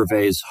the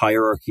survey's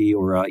hierarchy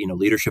or,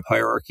 leadership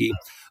hierarchy.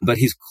 But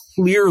he's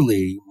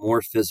clearly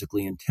more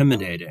physically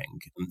intimidating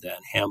than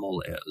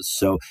Hamill is.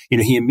 So,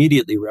 he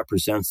immediately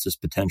represents this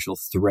potential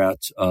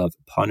threat of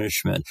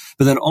punishment.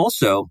 But then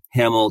also,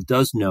 Hamill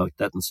does note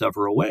that in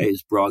several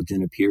ways,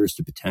 Brogdon appears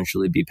to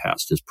potentially be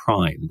past his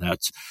prime.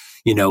 That's,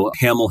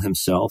 Hamill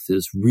himself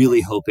is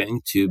really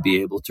hoping to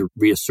be able to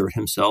reassert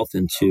himself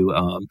into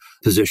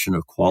position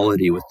of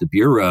quality with the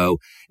Bureau.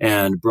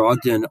 And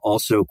Brogdon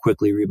also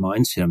quickly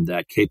reminds him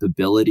that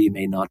capability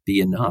may not be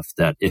enough,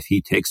 that if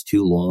he takes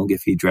too long,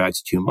 if he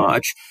drags too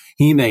much,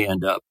 he may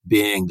end up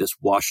being this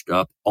washed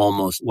up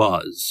almost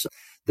was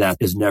that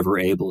is never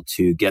able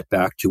to get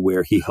back to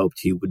where he hoped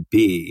he would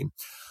be.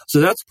 So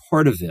that's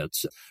part of it.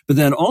 But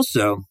then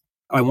also,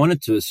 I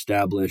wanted to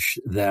establish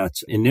that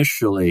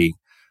initially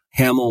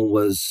Hamill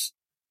was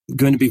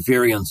going to be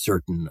very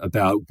uncertain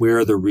about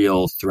where the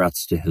real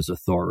threats to his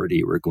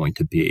authority were going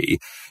to be.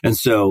 And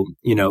so,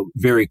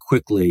 very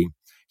quickly,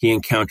 he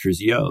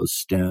encounters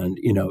Yost, and,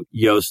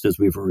 Yost, as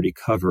we've already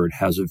covered,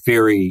 has a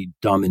very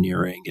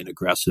domineering and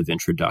aggressive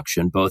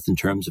introduction, both in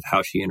terms of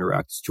how she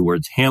interacts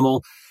towards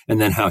Hamill and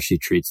then how she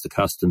treats the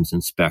customs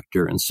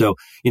inspector. And so,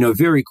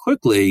 very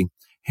quickly,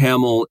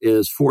 Hamill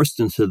is forced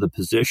into the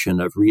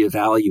position of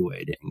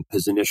reevaluating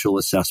his initial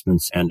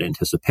assessments and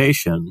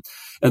anticipation.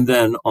 And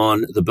then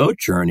on the boat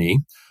journey,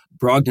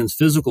 Brogdon's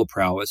physical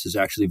prowess is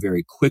actually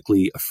very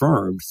quickly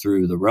affirmed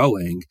through the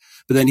rowing,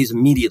 but then he's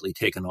immediately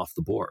taken off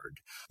the board.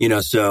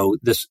 So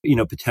this,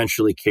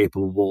 potentially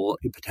capable,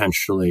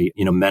 potentially,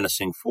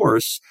 menacing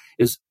force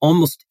is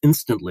almost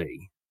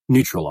instantly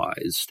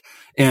neutralized.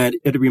 And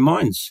it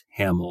reminds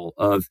Hamill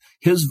of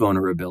his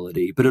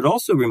vulnerability, but it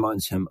also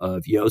reminds him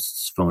of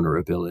Jost's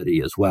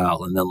vulnerability as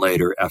well. And then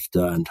later,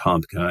 Efta and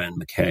Tomka and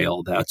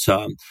Mikhail, that's,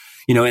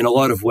 in a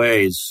lot of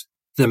ways,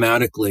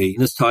 thematically,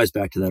 and this ties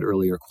back to that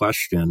earlier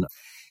question,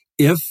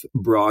 if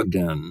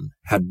Brogdon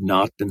had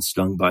not been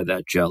stung by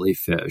that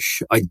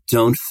jellyfish, I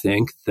don't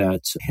think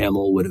that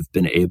Hamill would have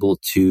been able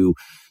to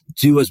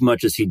do as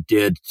much as he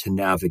did to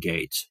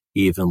navigate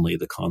evenly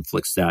the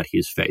conflicts that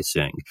he's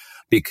facing,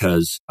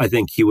 because I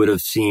think he would have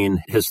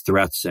seen his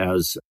threats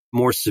as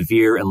more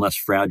severe and less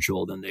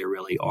fragile than they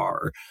really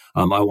are.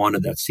 I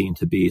wanted that scene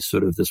to be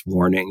sort of this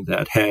warning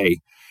that, hey,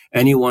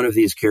 any one of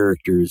these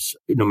characters,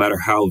 no matter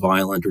how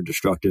violent or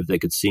destructive they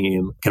could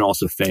seem, can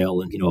also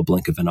fail in, a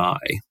blink of an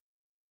eye.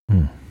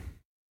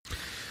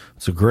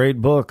 It's a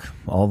great book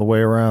all the way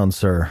around,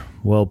 sir.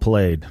 Well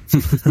played.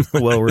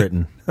 Well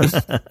written.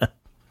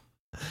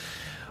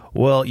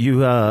 Well,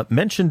 you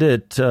mentioned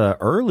it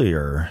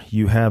earlier.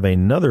 You have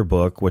another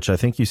book, which I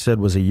think you said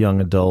was a young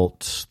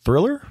adult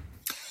thriller?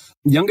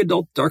 Young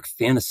adult dark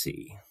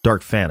fantasy.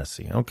 Dark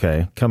fantasy.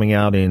 Okay. Coming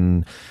out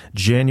in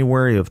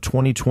January of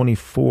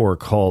 2024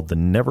 called The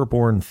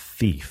Neverborn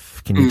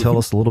Thief. Can you tell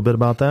us a little bit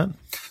about that?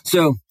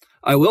 So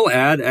I will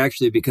add,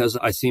 actually, because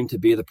I seem to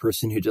be the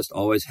person who just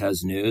always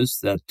has news,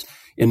 that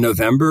in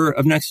November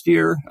of next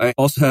year, I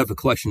also have a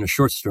collection of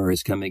short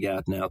stories coming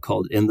out now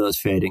called In Those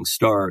Fading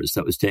Stars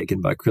that was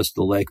taken by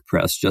Crystal Lake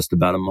Press just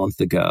about a month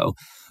ago.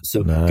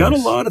 So nice. Got a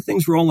lot of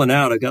things rolling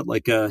out. I got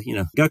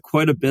got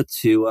quite a bit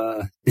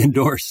to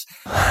endorse.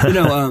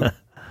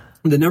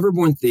 The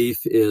Neverborn Thief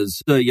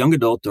is a young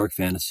adult dark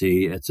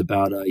fantasy. It's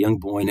about a young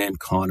boy named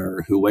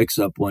Connor who wakes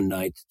up one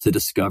night to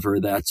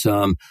discover that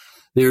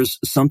there's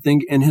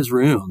something in his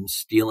room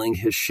stealing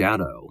his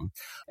shadow.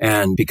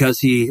 And because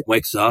he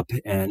wakes up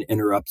and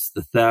interrupts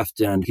the theft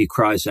and he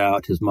cries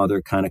out, his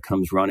mother kind of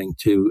comes running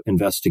to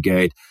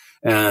investigate.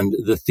 And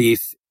the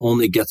thief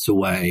only gets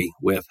away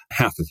with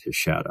half of his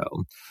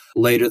shadow.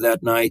 Later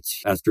that night,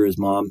 after his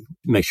mom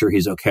makes sure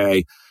he's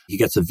okay, he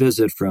gets a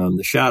visit from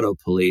the shadow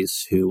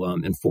police who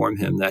inform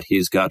him that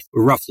he's got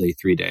roughly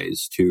 3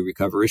 days to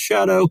recover his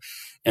shadow.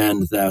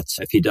 And that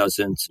if he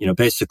doesn't,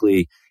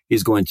 basically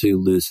he's going to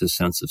lose his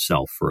sense of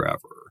self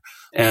forever.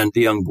 And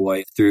the young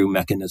boy, through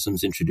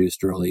mechanisms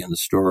introduced early in the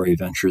story,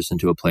 ventures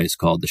into a place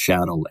called the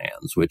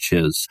Shadowlands, which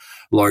is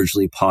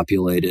largely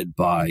populated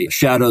by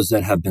shadows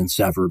that have been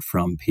severed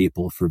from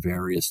people for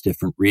various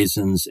different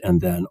reasons,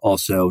 and then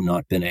also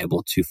not been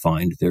able to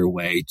find their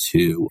way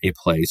to a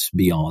place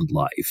beyond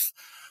life.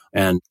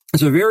 And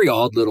it's a very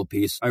odd little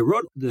piece. I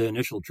wrote the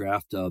initial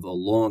draft of a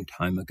long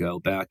time ago,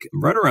 back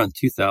right around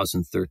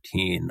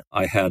 2013.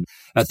 I had,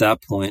 at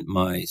that point,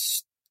 my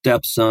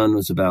stepson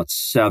was about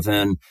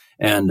 7,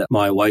 and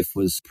my wife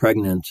was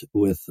pregnant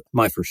with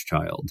my first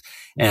child.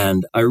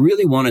 And I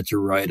really wanted to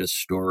write a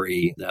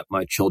story that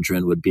my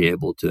children would be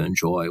able to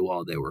enjoy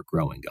while they were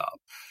growing up.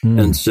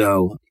 And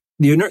so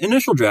the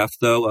initial draft,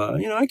 though,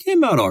 I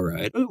came out all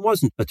right. It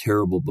wasn't a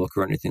terrible book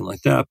or anything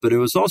like that, but it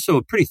was also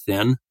a pretty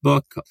thin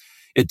book.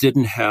 It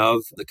didn't have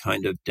the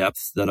kind of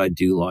depth that I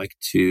do like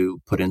to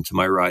put into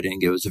my writing.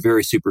 It was a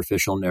very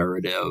superficial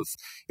narrative.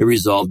 It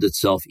resolved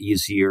itself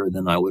easier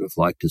than I would have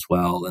liked as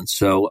well. And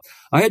so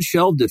I had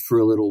shelved it for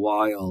a little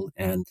while,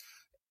 and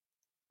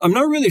I'm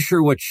not really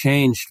sure what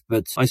changed,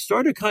 but I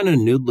started kind of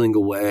noodling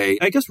away.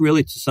 I guess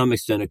really to some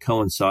extent it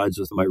coincides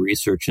with my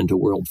research into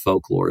world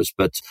folklores,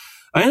 but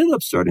I ended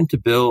up starting to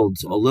build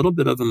a little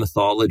bit of a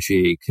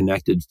mythology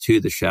connected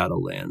to the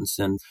Shadowlands.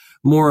 And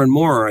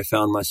more I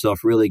found myself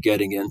really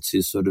getting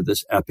into sort of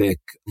this epic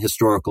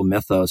historical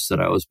mythos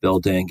that I was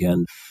building.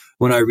 And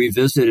when I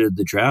revisited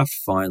the draft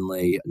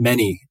finally,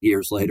 many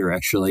years later,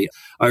 actually,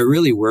 I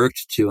really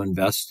worked to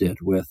invest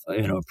it with,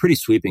 a pretty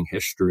sweeping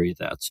history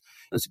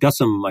it's got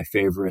some of my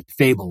favorite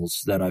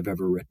fables that I've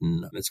ever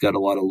written. It's got a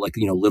lot of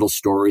little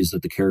stories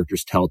that the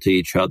characters tell to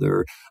each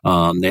other.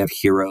 They have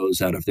heroes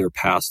out of their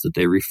past that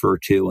they refer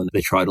to and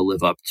they try to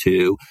live up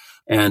to.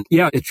 And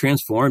yeah, it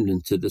transformed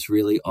into this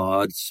really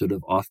odd sort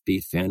of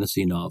offbeat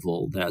fantasy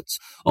novel that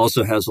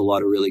also has a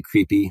lot of really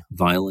creepy,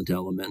 violent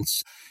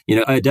elements.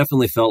 I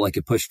definitely felt like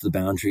it pushed the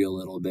boundary a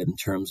little bit in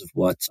terms of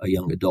what a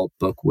young adult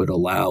book would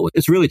allow.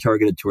 It's really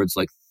targeted towards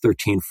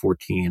 13,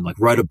 14,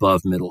 right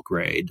above middle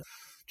grade.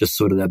 Just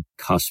sort of that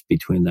cusp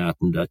between that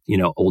and,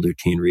 older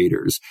teen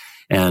readers.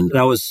 And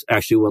that was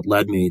actually what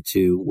led me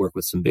to work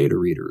with some beta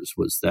readers,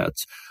 was that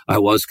I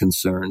was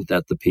concerned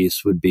that the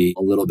piece would be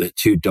a little bit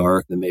too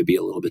dark and maybe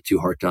a little bit too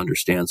hard to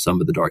understand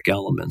some of the dark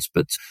elements.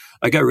 But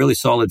I got really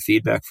solid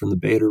feedback from the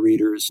beta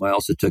readers. I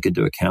also took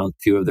into account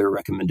a few of their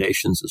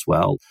recommendations as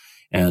well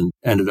and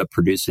ended up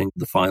producing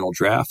the final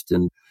draft.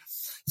 And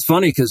it's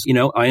funny because,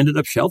 I ended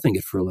up shelving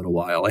it for a little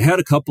while. I had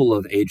a couple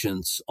of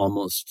agents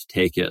almost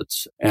take it.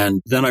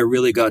 And then I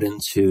really got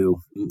into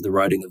the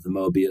writing of the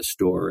Mobius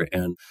store.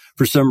 And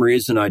for some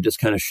reason, I just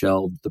kind of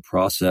shelved the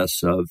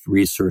process of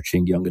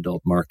researching young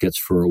adult markets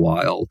for a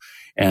while.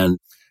 And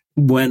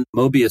when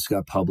Mobius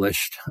got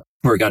published,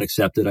 or got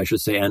accepted, I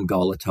should say, and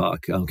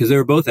Galatak, because they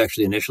were both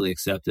actually initially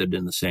accepted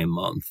in the same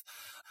month,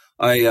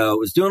 I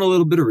was doing a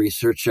little bit of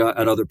research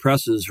at other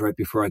presses right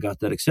before I got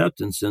that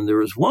acceptance, and there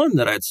was one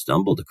that I had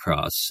stumbled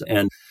across,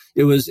 and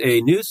it was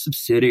a new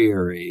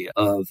subsidiary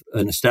of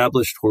an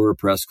established horror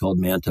press called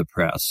Manta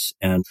Press,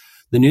 and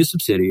the new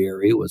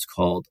subsidiary was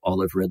called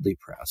Olive Ridley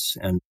Press.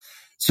 And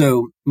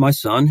so my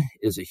son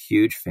is a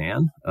huge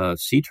fan of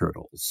sea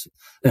turtles,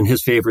 and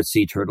his favorite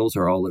sea turtles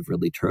are Olive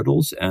Ridley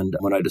turtles. And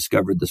when I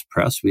discovered this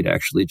press, we'd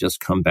actually just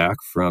come back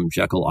from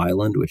Jekyll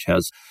Island, which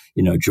has,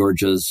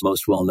 Georgia's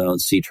most well-known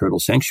sea turtle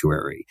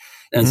sanctuary.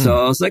 And so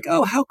I was like,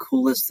 oh, how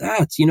cool is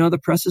that? The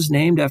press is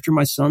named after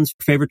my son's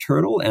favorite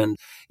turtle. And,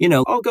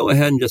 I'll go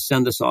ahead and just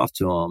send this off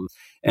to him.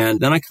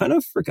 And then I kind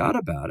of forgot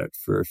about it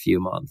for a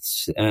few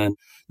months. And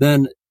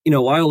then,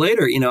 a while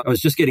later, I was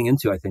just getting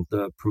into, I think,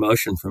 the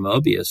promotion for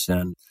Mobius.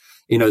 And,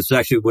 it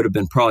actually would have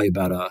been probably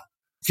about a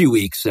few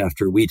weeks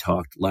after we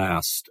talked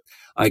last,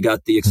 I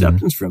got the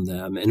acceptance from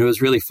them. And it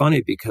was really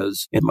funny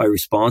because in my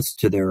response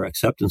to their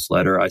acceptance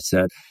letter, I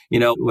said,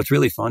 what's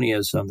really funny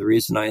is the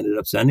reason I ended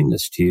up sending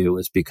this to you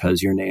is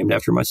because you're named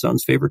after my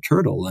son's favorite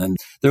turtle. And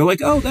they're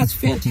like, oh, that's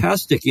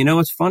fantastic.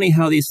 It's funny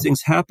how these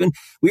things happen.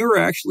 We were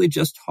actually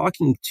just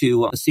talking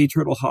to a sea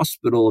turtle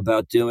hospital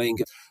about doing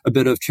a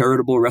bit of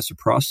charitable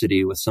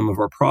reciprocity with some of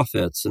our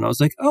profits. And I was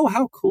like, oh,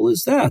 how cool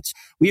is that?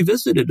 We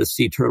visited a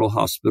sea turtle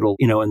hospital,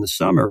 in the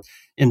summer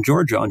in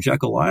Georgia on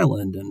Jekyll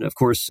Island. And of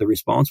course, the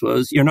response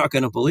was, you're not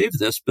going to believe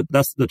this, but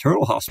that's the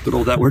turtle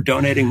hospital that we're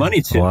donating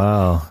money to.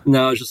 Wow.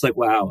 No, it's just like,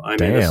 wow. I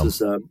mean,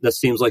 this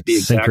seems like the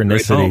exact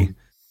right home.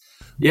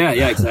 Yeah,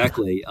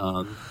 exactly.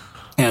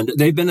 And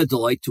they've been a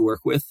delight to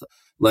work with.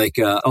 Like,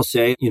 I'll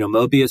say,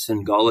 Mobius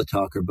and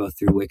Galatalk are both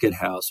through Wicked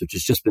House, which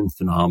has just been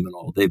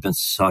phenomenal. They've been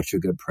such a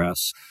good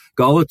press.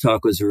 Galatalk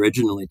was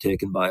originally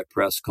taken by a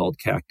press called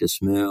Cactus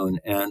Moon.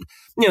 And,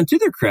 to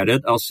their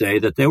credit, I'll say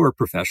that they were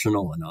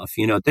professional enough.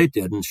 They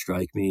didn't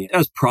strike me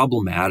as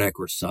problematic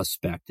or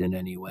suspect in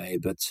any way,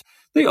 but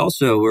they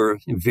also were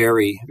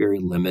very, very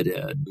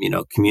limited.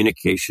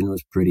 Communication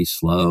was pretty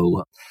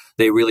slow.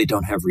 They really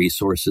don't have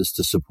resources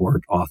to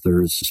support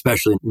authors,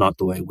 especially not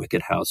the way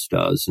Wicked House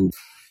does. And,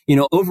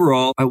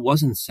 overall, I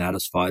wasn't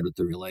satisfied with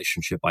the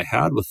relationship I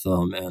had with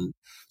them. And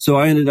so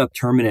I ended up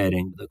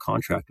terminating the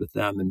contract with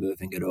them and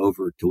moving it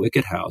over to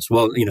Wicked House.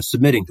 Well,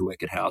 submitting to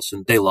Wicked House,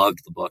 and they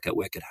loved the book at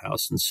Wicked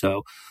House. And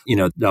so,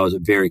 that was a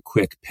very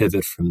quick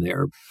pivot from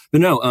there.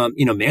 But no,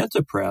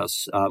 Manta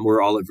Press,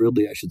 or Olive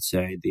Ridley, I should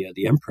say,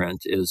 the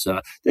imprint is,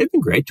 they've been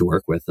great to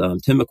work with.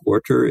 Tim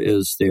McWhorter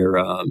is their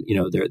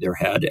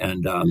head.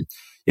 And,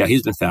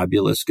 he's been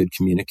fabulous, good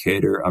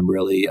communicator.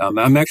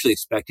 I'm actually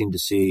expecting to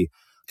see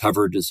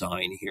cover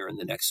design here in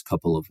the next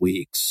couple of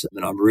weeks.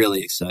 And I'm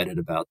really excited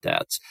about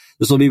that.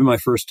 This will be my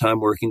first time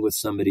working with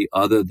somebody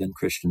other than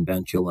Christian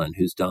Bentulin,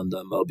 who's done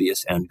the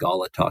Mobius and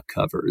Galatalk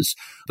covers.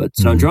 But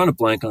I'm drawing a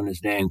blank on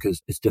his name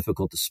because it's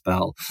difficult to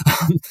spell.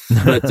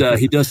 But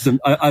he does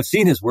I've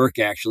seen his work,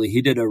 actually.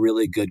 He did a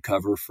really good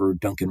cover for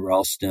Duncan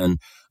Ralston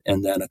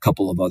and then a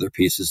couple of other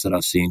pieces that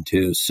I've seen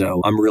too.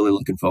 So I'm really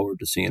looking forward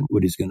to seeing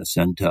what he's going to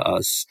send to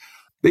us.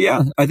 But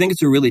yeah, I think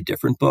it's a really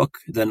different book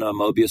than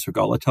Mobius or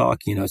Galatalk.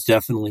 It's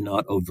definitely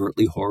not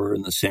overtly horror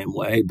in the same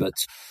way. But,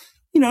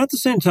 at the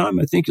same time,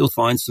 I think you'll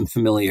find some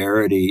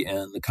familiarity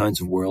in the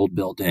kinds of world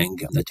building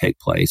that take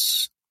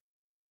place.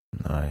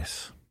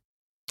 Nice.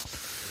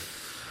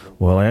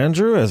 Well,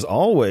 Andrew, as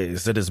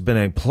always, it has been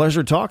a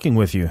pleasure talking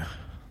with you.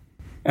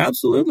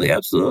 Absolutely.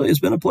 It's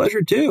been a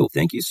pleasure, too.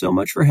 Thank you so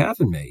much for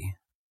having me.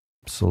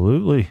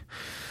 Absolutely.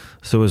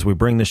 So as we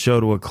bring the show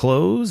to a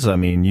close, I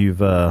mean,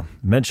 you've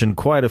mentioned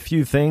quite a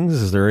few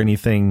things. Is there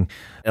anything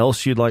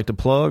else you'd like to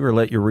plug or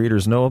let your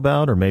readers know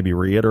about, or maybe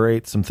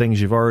reiterate some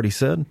things you've already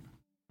said?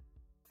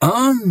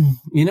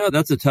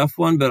 That's a tough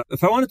one, but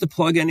if I wanted to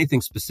plug anything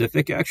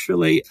specific,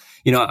 actually,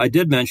 I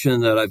did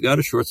mention that I've got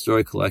a short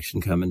story collection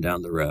coming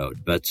down the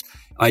road, but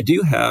I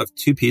do have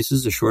 2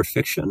 pieces of short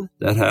fiction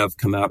that have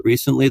come out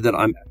recently that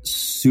I'm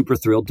super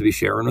thrilled to be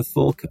sharing with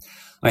folk.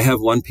 I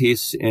have one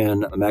piece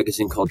in a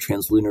magazine called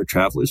Translunar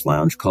Traveler's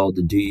Lounge called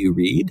Do You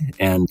Read?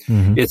 And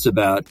it's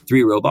about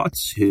 3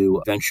 robots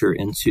who venture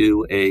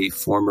into a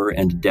former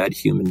and dead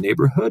human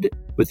neighborhood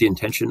with the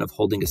intention of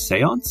holding a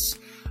seance.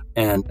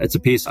 And it's a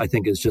piece I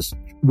think is just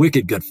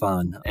wicked good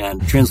fun.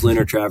 And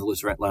Translunar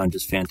Traveler's Lounge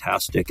is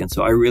fantastic. And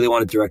so I really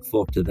want to direct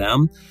folk to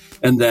them.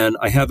 And then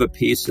I have a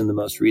piece in the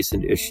most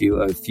recent issue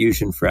of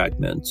Fusion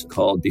Fragment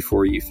called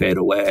Before You Fade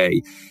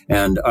Away.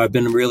 And I've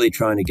been really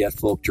trying to get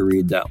folk to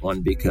read that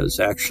one because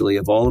actually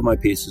of all of my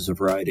pieces of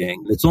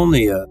writing, it's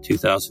only a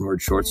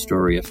 2,000-word short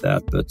story, if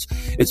that, but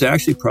it's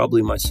actually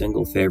probably my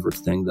single favorite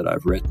thing that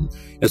I've written.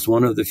 It's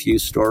one of the few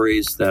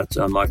stories that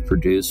I've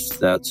produced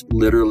that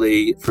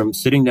literally from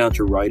sitting down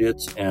to write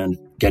it and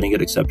getting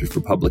it accepted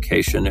for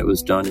publication. It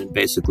was done in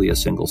basically a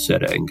single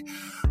sitting.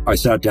 I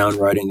sat down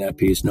writing that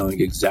piece knowing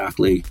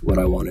exactly what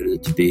I wanted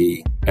it to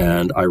be,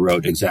 and I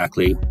wrote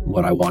exactly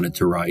what I wanted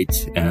to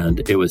write, and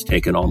it was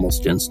taken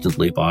almost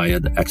instantly by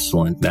an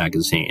excellent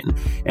magazine,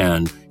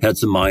 and had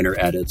some minor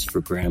edits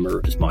for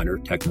grammar, just minor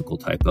technical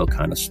typo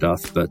kind of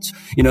stuff. But,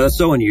 that's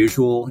so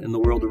unusual in the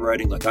world of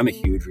writing. Like, I'm a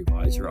huge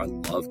reviser. I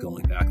love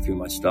going back through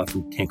my stuff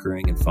and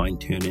tinkering and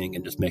fine-tuning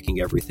and just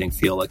making everything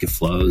feel like it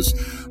flows.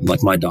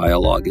 Like, my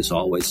dialogue is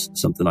always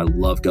something I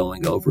love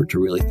going over to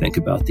really think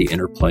about the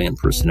interplay and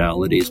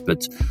personalities.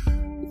 But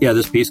yeah,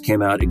 this piece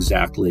came out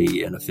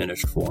exactly in a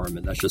finished form,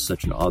 and that's just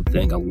such an odd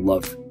thing. I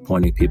love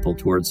pointing people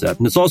towards that.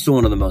 And it's also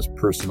one of the most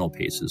personal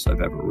pieces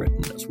I've ever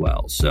written as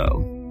well.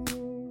 So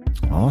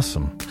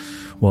awesome.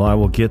 Well, I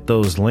will get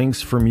those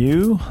links from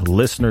you.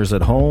 Listeners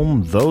at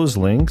home, those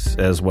links,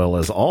 as well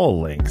as all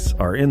links,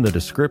 are in the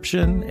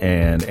description.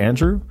 And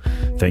Andrew,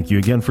 thank you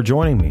again for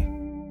joining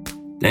me.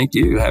 Thank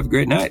you. Have a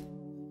great night.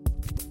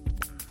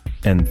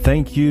 And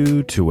thank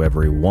you to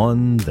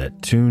everyone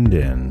that tuned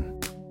in.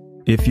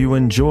 If you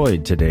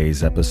enjoyed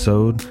today's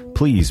episode,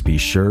 please be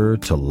sure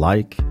to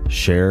like,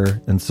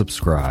 share, and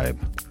subscribe.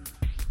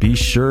 Be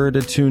sure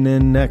to tune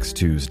in next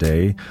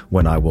Tuesday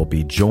when I will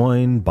be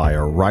joined by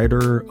a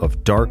writer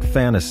of dark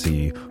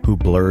fantasy who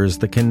blurs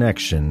the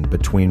connection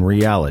between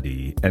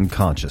reality and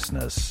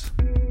consciousness.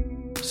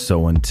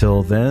 So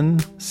until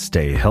then,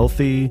 stay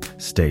healthy,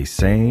 stay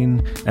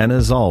sane, and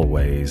as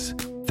always,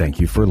 thank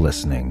you for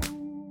listening.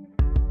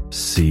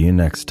 See you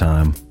next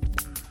time.